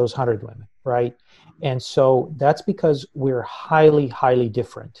for those 100 women, right? And so that's because we're highly, highly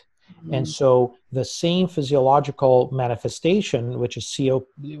different. And Mhm. so the same physiological manifestation, which is CO,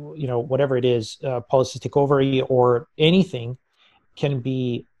 whatever it is, polycystic ovary or anything, can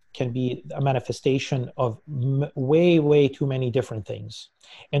be a manifestation of way, way too many different things.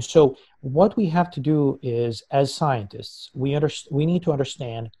 And so what we have to do is, as scientists, we need to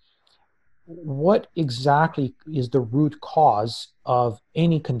understand what exactly is the root cause of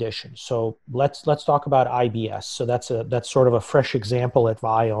any condition. So let's talk about IBS. So that's sort of a fresh example at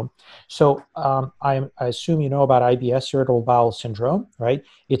Viome. So I assume you know about IBS, irritable bowel syndrome, right?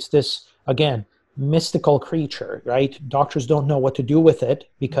 It's this, again, mystical creature, right? Doctors don't know what to do with it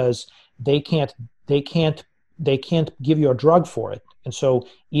because they can't they can't they can't give you a drug for it. And so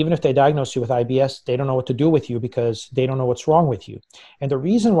even if they diagnose you with IBS, they don't know what to do with you because they don't know what's wrong with you. And the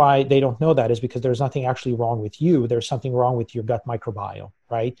reason why they don't know that is because there's nothing actually wrong with you. There's something wrong with your gut microbiome,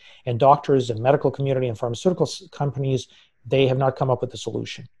 right? And doctors and medical community and pharmaceutical companies, they have not come up with a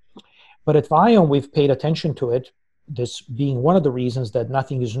solution. But at Viome, we've paid attention to it, this being one of the reasons that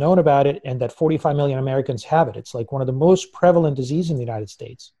nothing is known about it and that 45 million Americans have it. It's like one of the most prevalent diseases in the United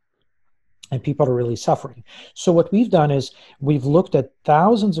States, and people are really suffering. So what we've done is we've looked at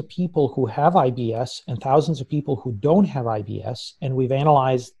thousands of people who have IBS and thousands of people who don't have IBS, and we've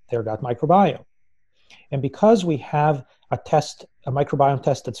analyzed their gut microbiome. And because we have a test, a microbiome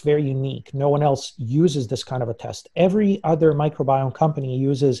test that's very unique, no one else uses this kind of a test. Every other microbiome company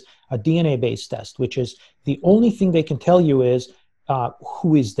uses a DNA-based test, which is the only thing they can tell you is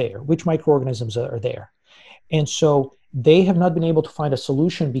who is there, which microorganisms are there. And so they have not been able to find a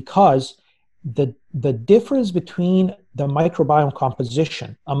solution because the difference between the microbiome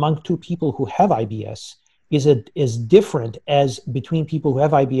composition among two people who have IBS is different as between people who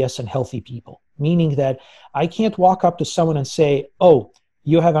have IBS and healthy people. Meaning that I can't walk up to someone and say, "Oh,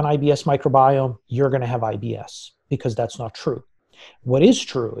 you have an IBS microbiome, you're going to have IBS," because that's not true. What is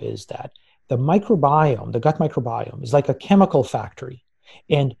true is that the microbiome, the gut microbiome, is like a chemical factory,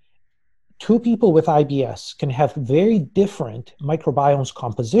 and two people with IBS can have very different microbiomes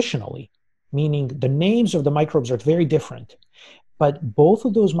compositionally, meaning the names of the microbes are very different. But both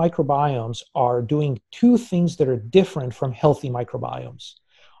of those microbiomes are doing two things that are different from healthy microbiomes.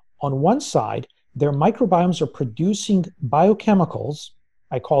 On one side, their microbiomes are producing biochemicals.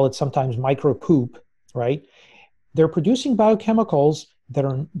 I call it sometimes micro poop, right? They're producing biochemicals that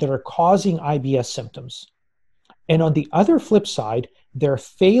are causing IBS symptoms. And on the other flip side, they're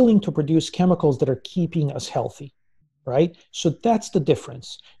failing to produce chemicals that are keeping us healthy, right? So that's the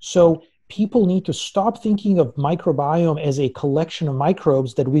difference. So people need to stop thinking of microbiome as a collection of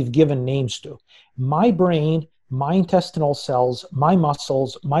microbes that we've given names to. My brain, my intestinal cells, my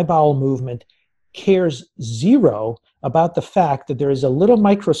muscles, my bowel movement cares zero about the fact that there is a little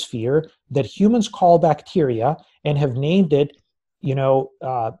microsphere that humans call bacteria and have named it,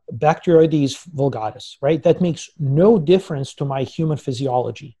 Bacteroides vulgaris, right? That makes no difference to my human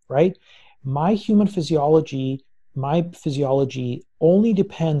physiology, right? My human physiology, my physiology only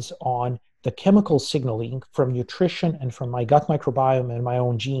depends on the chemical signaling from nutrition and from my gut microbiome and my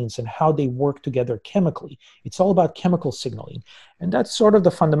own genes and how they work together chemically. It's all about chemical signaling. And that's sort of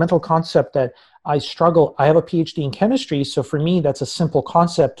the fundamental concept that I struggle. I have a PhD in chemistry, so for me, that's a simple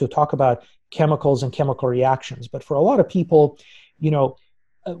concept to talk about chemicals and chemical reactions. But for a lot of people,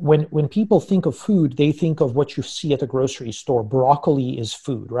 when people think of food, they think of what you see at the grocery store. Broccoli is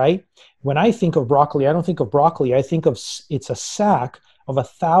food, right? When I think of broccoli, I don't think of broccoli. I think of it's a sack of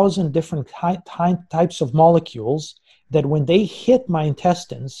 1,000 different types of molecules that when they hit my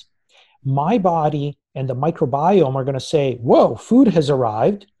intestines, my body and the microbiome are going to say, "Whoa, food has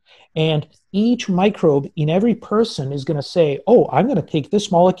arrived." And each microbe in every person is going to say, "Oh, I'm going to take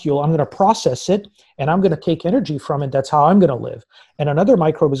this molecule, I'm going to process it, and I'm going to take energy from it. That's how I'm going to live." And another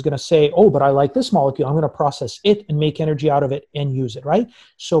microbe is going to say, "Oh, but I like this molecule, I'm going to process it and make energy out of it and use it," right?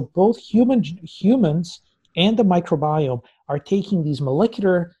 So both humans and the microbiome are taking these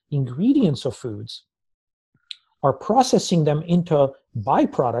molecular ingredients of foods, are processing them into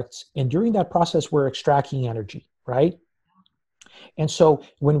byproducts, and during that process, we're extracting energy, right? And so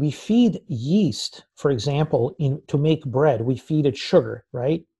when we feed yeast, for example, to make bread, we feed it sugar,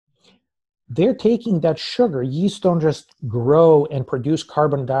 right? They're taking that sugar. Yeast don't just grow and produce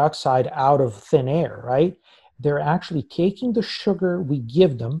carbon dioxide out of thin air, right? They're actually taking the sugar we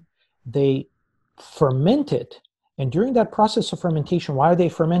give them. They ferment it. And during that process of fermentation, why are they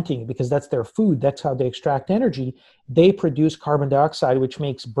fermenting? Because that's their food. That's how they extract energy. They produce carbon dioxide, which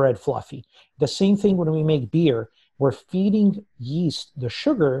makes bread fluffy. The same thing when we make beer. We're feeding yeast the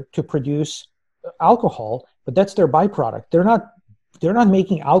sugar to produce alcohol, but that's their byproduct. They're not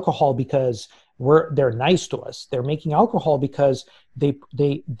making alcohol because they're nice to us. They're making alcohol because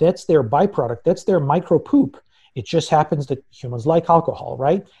that's their byproduct. That's their micro poop. It just happens that humans like alcohol,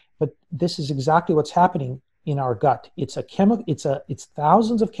 right? But this is exactly what's happening in our gut. It's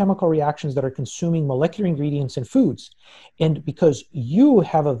thousands of chemical reactions that are consuming molecular ingredients in foods. And because you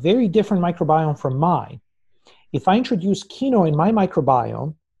have a very different microbiome from mine, if I introduce quinoa in my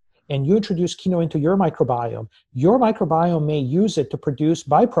microbiome and you introduce quinoa into your microbiome may use it to produce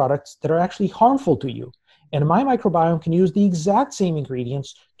byproducts that are actually harmful to you. And my microbiome can use the exact same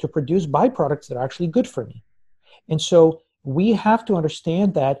ingredients to produce byproducts that are actually good for me. And so we have to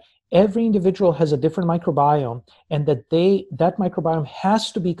understand that every individual has a different microbiome, and that that microbiome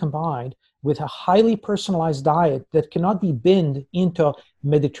has to be combined with a highly personalized diet that cannot be binned into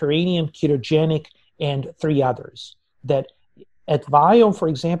Mediterranean, ketogenic, and 3 others. That at Viome, for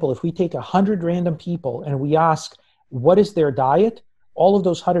example, if we take 100 random people and we ask what is their diet, all of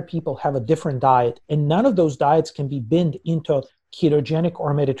those 100 people have a different diet, and none of those diets can be binned into ketogenic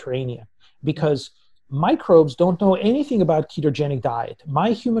or Mediterranean, because microbes don't know anything about ketogenic diet.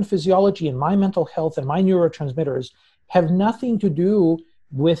 My human physiology and my mental health and my neurotransmitters have nothing to do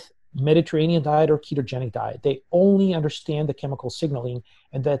with Mediterranean diet or ketogenic diet. They only understand the chemical signaling,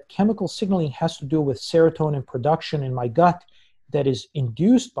 and that chemical signaling has to do with serotonin production in my gut that is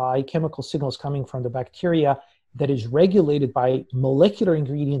induced by chemical signals coming from the bacteria that is regulated by molecular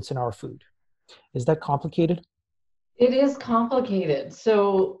ingredients in our food. Is that complicated? It is complicated.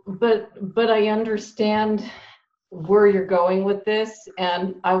 So, but I understand where you're going with this,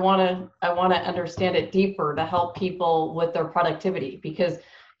 and I want to understand it deeper to help people with their productivity, because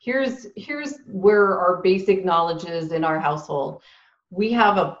here's where our basic knowledge is in our household. We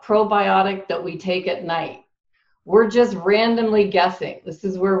have a probiotic that we take at night. We're just randomly guessing. This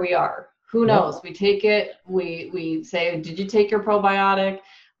is where we are. Who knows? Yep. We take it, we say, did you take your probiotic?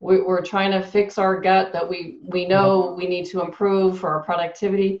 We're trying to fix our gut that we know we need to improve for our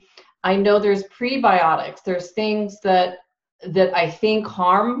productivity. I know there's prebiotics. There's things that I think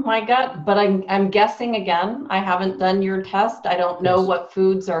harm my gut, but I'm guessing again. I haven't done your test. I don't know what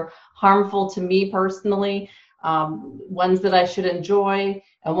foods are harmful to me personally, ones that I should enjoy,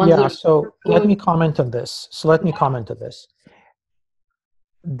 and ones that so let me comment on this.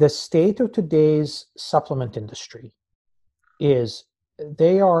 The state of today's supplement industry is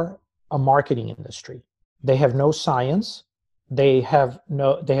they are a marketing industry. They have no science. They have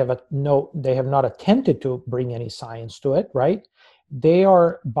not attempted to bring any science to it, right? They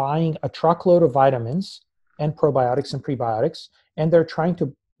are buying a truckload of vitamins and probiotics and prebiotics, and they're trying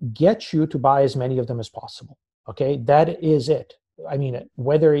to get you to buy as many of them as possible. Okay, that is it. I mean,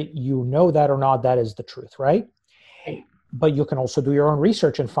 whether you know that or not, that is the truth, right? But you can also do your own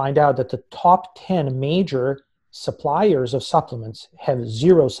research and find out that the top 10 major suppliers of supplements have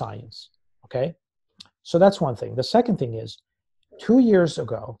zero science. Okay, so that's one thing. The second thing is, 2 years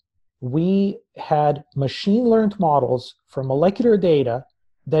ago, we had machine learned models for molecular data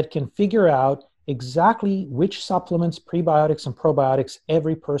that can figure out exactly which supplements, prebiotics and probiotics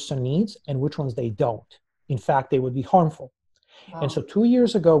every person needs and which ones they don't. In fact, they would be harmful. Wow. And so 2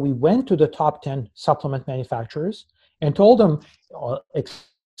 years ago, we went to the top 10 supplement manufacturers and told them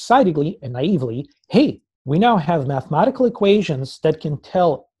excitedly and naively, hey, we now have mathematical equations that can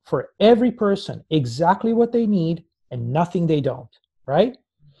tell for every person exactly what they need and nothing they don't, right?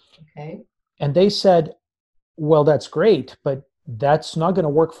 Okay. And they said, well, that's great, but that's not going to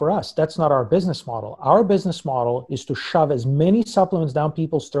work for us. That's not our business model. Our business model is to shove as many supplements down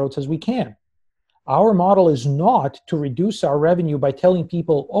people's throats as we can. Our model is not to reduce our revenue by telling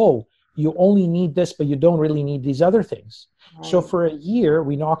people, oh, you only need this, but you don't really need these other things. Right. So for a year,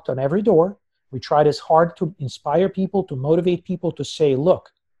 we knocked on every door. We tried as hard to inspire people, to motivate people, to say, look,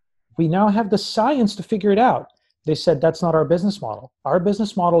 we now have the science to figure it out. They said, that's not our business model. Our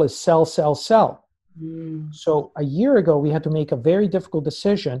business model is sell, sell, sell. So a year ago, we had to make a very difficult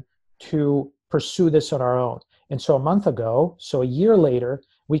decision to pursue this on our own. And so a month ago, so a year later,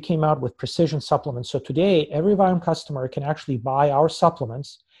 we came out with precision supplements. So today, every Viome customer can actually buy our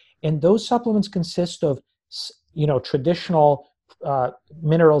supplements. And those supplements consist of, traditional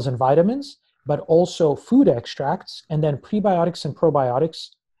minerals and vitamins, but also food extracts, and then prebiotics and probiotics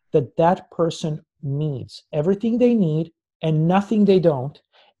that person needs. Everything they need and nothing they don't.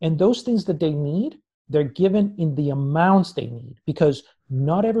 And those things that they need, they're given in the amounts they need, because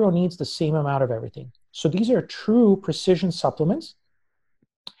Not everyone needs the same amount of everything. So these are true precision supplements.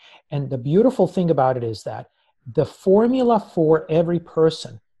 And the beautiful thing about it is that the formula for every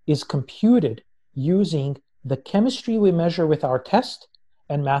person is computed using the chemistry we measure with our test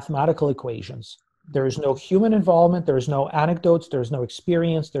and mathematical equations. There is no human involvement, there is no anecdotes, there is no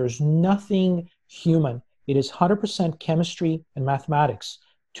experience, there's nothing human. It is 100% chemistry and mathematics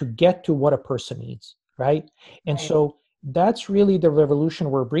to get to what a person needs, right? And Right. so that's really the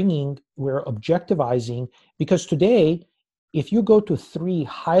revolution we're bringing, we're objectivizing, because today, if you go to 3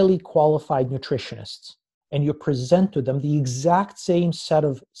 highly qualified nutritionists and you present to them the exact same set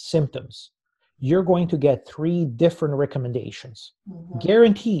of symptoms, you're going to get 3 different recommendations, Mhm.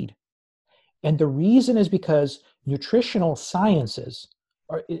 guaranteed. And the reason is because nutritional sciences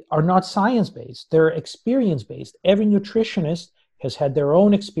are not science-based, they're experience-based. Every nutritionist has had their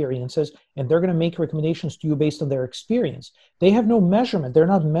own experiences, and they're going to make recommendations to you based on their experience. They have no measurement, they're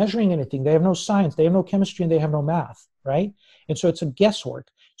not measuring anything, they have no science, they have no chemistry, and they have no math, right? And so it's a guesswork.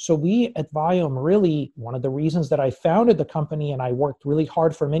 So we at Viome, really, one of the reasons that I founded the company and I worked really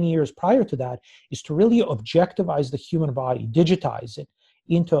hard for many years prior to that, is to really objectivize the human body, digitize it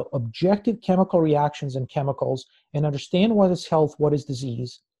into objective chemical reactions and chemicals, and understand what is health, what is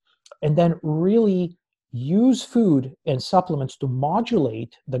disease, and then really use food and supplements to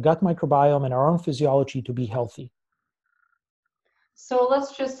modulate the gut microbiome and our own physiology to be healthy. So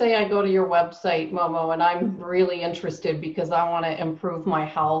let's just say I go to your website, Momo, and I'm really interested because I want to improve my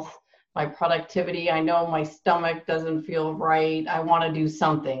health, my productivity. I know my stomach doesn't feel right. I want to do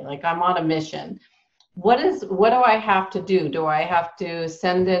something. Like I'm on a mission. What do I have to do? Do I have to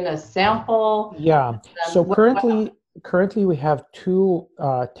send in a sample? Yeah. So And currently we have 2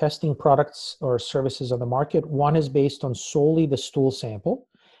 testing products or services on the market. One is based on solely the stool sample.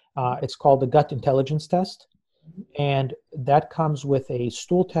 It's called the Gut Intelligence Test. And that comes with a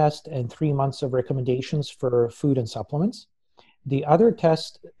stool test and 3 months of recommendations for food and supplements. The other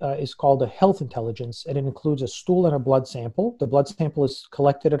test is called a Health Intelligence, and it includes a stool and a blood sample. The blood sample is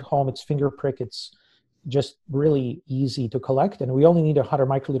collected at home. It's finger prick. It's just really easy to collect, and we only need 100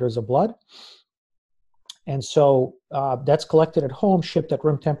 microliters of blood. And so that's collected at home, shipped at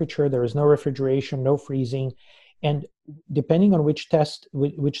room temperature. There is no refrigeration, no freezing. And depending on which test,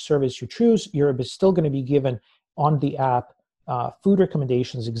 which service you choose, you're still going to be given on the app food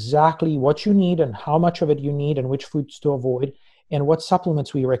recommendations, exactly what you need and how much of it you need and which foods to avoid and what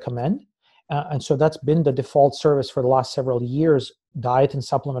supplements we recommend. And so that's been the default service for the last several years, diet and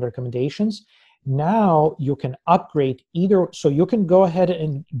supplement recommendations. Now you can upgrade either, so you can go ahead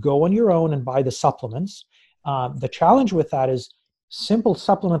and go on your own and buy the supplements. The challenge with that is simple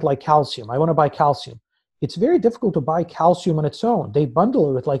supplement like calcium. I want to buy calcium. It's very difficult to buy calcium on its own. They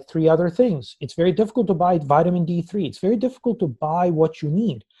bundle it with like 3 other things. It's very difficult to buy vitamin D3. It's very difficult to buy what you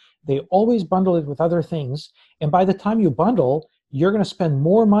need. They always bundle it with other things. And by the time you bundle, you're going to spend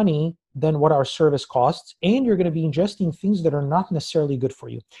more money than what our service costs, and you're going to be ingesting things that are not necessarily good for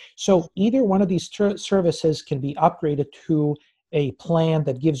you. So either one of these services can be upgraded to a plan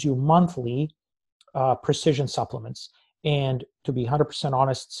that gives you monthly precision supplements. And to be 100%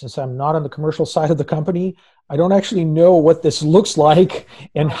 honest, since I'm not on the commercial side of the company, I don't actually know what this looks like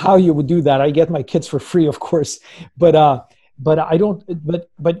and how you would do that. I get my kits for free, of course, but I don't.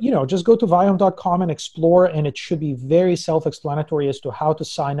 But you know, just go to Viome.com and explore, and it should be very self-explanatory as to how to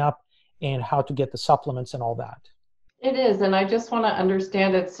sign up and how to get the supplements and all that. it is, and I just want to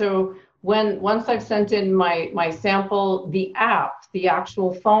understand it. So once I've sent in my sample, the app, the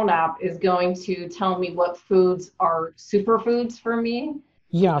actual phone app, is going to tell me what foods are superfoods for me.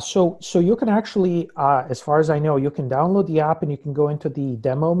 Yeah, so you can actually, as far as I know, you can download the app and you can go into the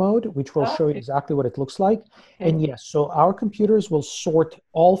demo mode, which will show you Okay. exactly what it looks like. And Okay. yes, so our computers will sort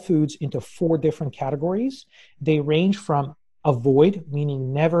all foods into 4 different categories. They range from avoid,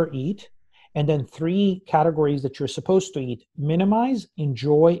 meaning never eat, and then 3 categories that you're supposed to eat: minimize,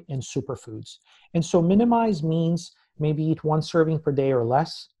 enjoy, and superfoods. And so minimize means maybe eat 1 serving per day or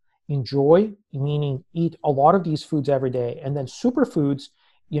less. Enjoy, meaning eat a lot of these foods every day. And then superfoods,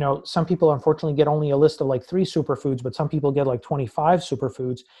 you know, some people unfortunately get only a list of like 3 superfoods, but some people get like 25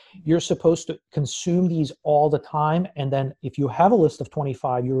 superfoods. You're supposed to consume these all the time. And then if you have a list of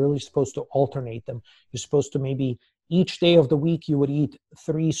 25, you're really supposed to alternate them. You're supposed to maybe each day of the week, you would eat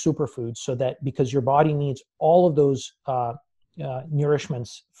 3 superfoods, so that because your body needs all of those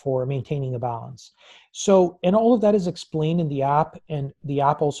nourishments for maintaining a balance. So, and all of that is explained in the app. And the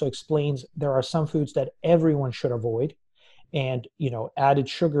app also explains there are some foods that everyone should avoid, and you know, added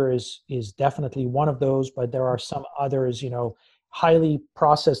sugar is definitely one of those, but there are some others, you know, highly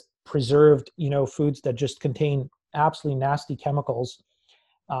processed, preserved, you know, foods that just contain absolutely nasty chemicals.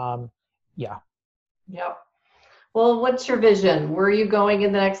 Yeah. Yep. Well, what's your vision? Where are you going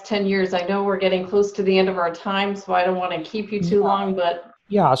in the next 10 years? I know we're getting close to the end of our time, so I don't want to keep you too long, but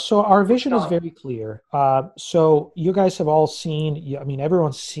Yeah, so our vision is very clear. So you guys have all seen, I mean,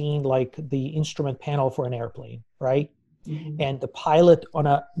 everyone's seen like the instrument panel for an airplane, right? And the pilot on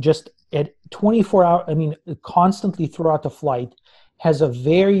a just at 24 hour, I mean, constantly throughout the flight has a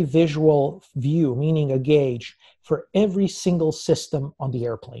very visual view, meaning a gauge for every single system on the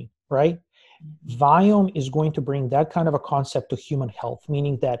airplane, right? Viome is going to bring that kind of a concept to human health,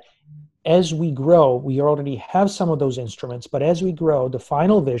 meaning that as we grow, we already have some of those instruments, but as we grow, the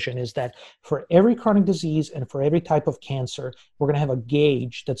final vision is that for every chronic disease and for every type of cancer, we're going to have a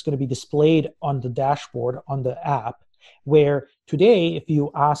gauge that's going to be displayed on the dashboard on the app, where today, if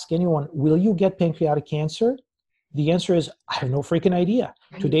you ask anyone, will you get pancreatic cancer? The answer is, I have no freaking idea.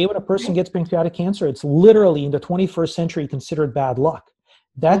 Today, when a person gets pancreatic cancer, it's literally in the 21st century considered bad luck.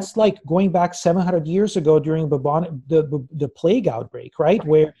 That's like going back 700 years ago during the plague outbreak, right?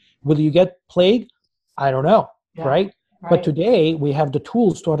 Where will you get plague? I don't know, right? But today we have the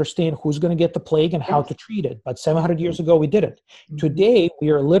tools to understand who's going to get the plague and how to treat it. But 700 years ago we didn't. Today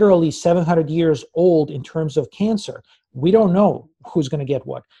we are literally 700 years old in terms of cancer. We don't know who's going to get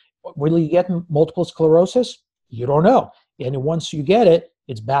what. Will you get multiple sclerosis? You don't know. And once you get it,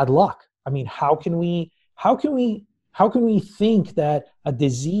 it's bad luck. I mean, how can we think that a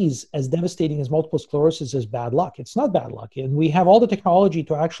disease as devastating as multiple sclerosis is bad luck? It's not bad luck. And we have all the technology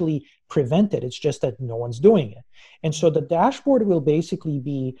to actually prevent it. It's just that no one's doing it. And so the dashboard will basically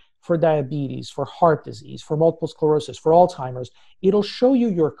be for diabetes, for heart disease, for multiple sclerosis, for Alzheimer's. It'll show you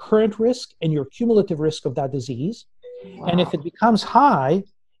your current risk and your cumulative risk of that disease. Wow. And if it becomes high,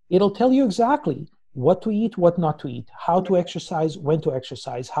 it'll tell you exactly what to eat, what not to eat, how to exercise, when to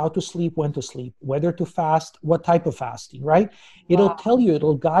exercise, how to sleep, when to sleep, whether to fast, what type of fasting, right? It'll tell you,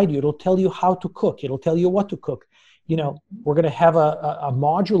 it'll guide you, it'll tell you how to cook, it'll tell you what to cook. You know, we're going to have a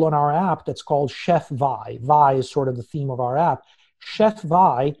module on our app that's called Chef Vi. Vi is sort of the theme of our app. Chef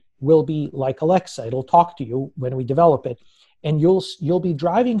Vi will be like Alexa. It'll talk to you when we develop it. And you'll be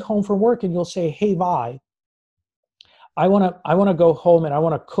driving home from work and you'll say, hey, Vi, I want to go home and I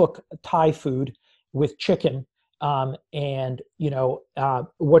want to cook Thai food with chicken, and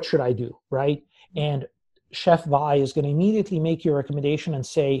what should I do, right? And Chef Vi is going to immediately make your recommendation and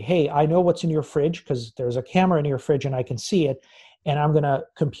say, hey, I know what's in your fridge because there's a camera in your fridge and I can see it, and I'm going to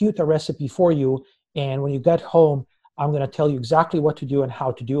compute a recipe for you, and when you get home, I'm going to tell you exactly what to do and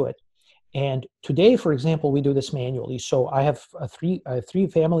how to do it. And today, for example, we do this manually. So I have three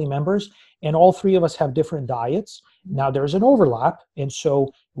family members, and all three of us have different diets. Now there's an overlap, and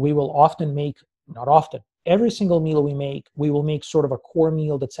so we will often make, not often, every single meal we will make sort of a core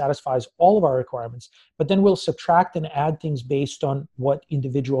meal that satisfies all of our requirements, but then we'll subtract and add things based on what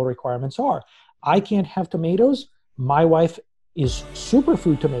individual requirements are. I can't have tomatoes. My wife is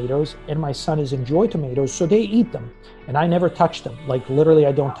superfood tomatoes, and my son is enjoy tomatoes, so they eat them, and I never touch them. Like literally,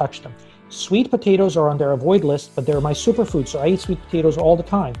 I don't touch them. Sweet potatoes are on their avoid list, but they're my superfood, so I eat sweet potatoes all the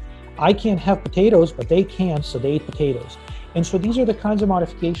time. I can't have potatoes, but they can, so they eat potatoes. And so these are the kinds of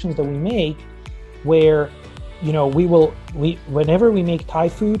modifications that we make where, whenever we make Thai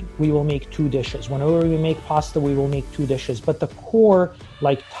food, we will make 2 dishes. Whenever we make pasta, we will make 2 dishes. But the core,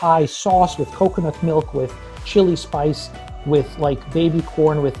 like Thai sauce with coconut milk, with chili spice, with like baby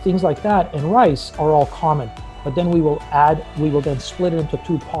corn, with things like that, and rice are all common. But then we will then split it into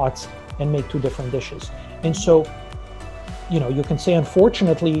 2 pots and make 2 different dishes. And so, you can say,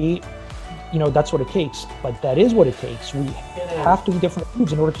 unfortunately, that's what it takes, but that is what it takes. We have to eat different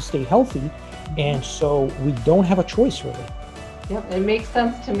foods in order to stay healthy. And so we don't have a choice, really. Yep, it makes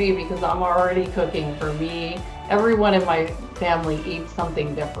sense to me because I'm already cooking for me. Everyone in my family eats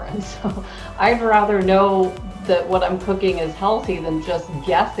something different. So I'd rather know that what I'm cooking is healthy than just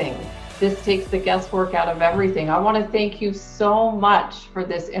guessing. This takes the guesswork out of everything. I want to thank you so much for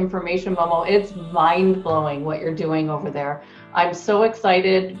this information, Momo. It's mind-blowing what you're doing over there. I'm so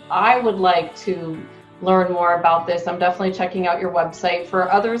excited. I would like to learn more about this. I'm definitely checking out your website.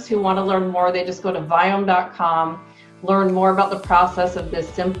 For others who want to learn more, they just go to viome.com, learn more about the process of this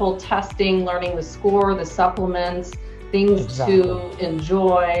simple testing, learning the score, the supplements, things to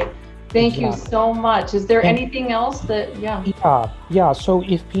enjoy. Thank you so much. Is there anything else that, Yeah. So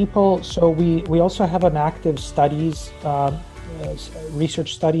if people, we also have an active studies,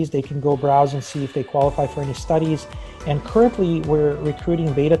 research studies. They can go browse and see if they qualify for any studies. And currently we're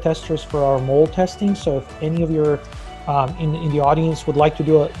recruiting beta testers for our mold testing. So if any of your in the audience would like to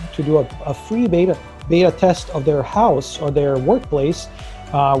do a free beta test of their house or their workplace,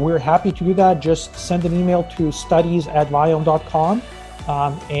 we're happy to do that. Just send an email to studies@viome.com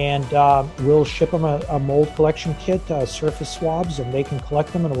and we'll ship them a mold collection kit, surface swabs, and they can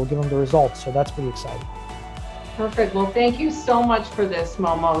collect them and we'll give them the results. So that's pretty exciting. Perfect. Well, thank you so much for this,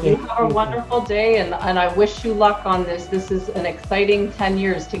 Momo. You have a wonderful day, and I wish you luck on this. This is an exciting 10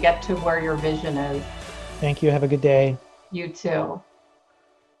 years to get to where your vision is. Thank you. Have a good day. You too.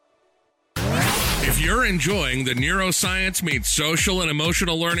 If you're enjoying the Neuroscience Meets Social and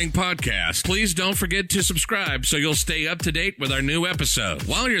Emotional Learning podcast, please don't forget to subscribe so you'll stay up to date with our new episode.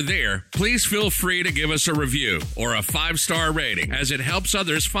 While you're there, please feel free to give us a review or a 5-star rating, as it helps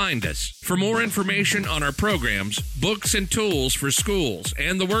others find us. For more information on our programs, books, and tools for schools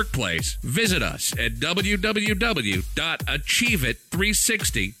and the workplace, visit us at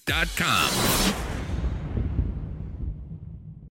www.achieveit360.com.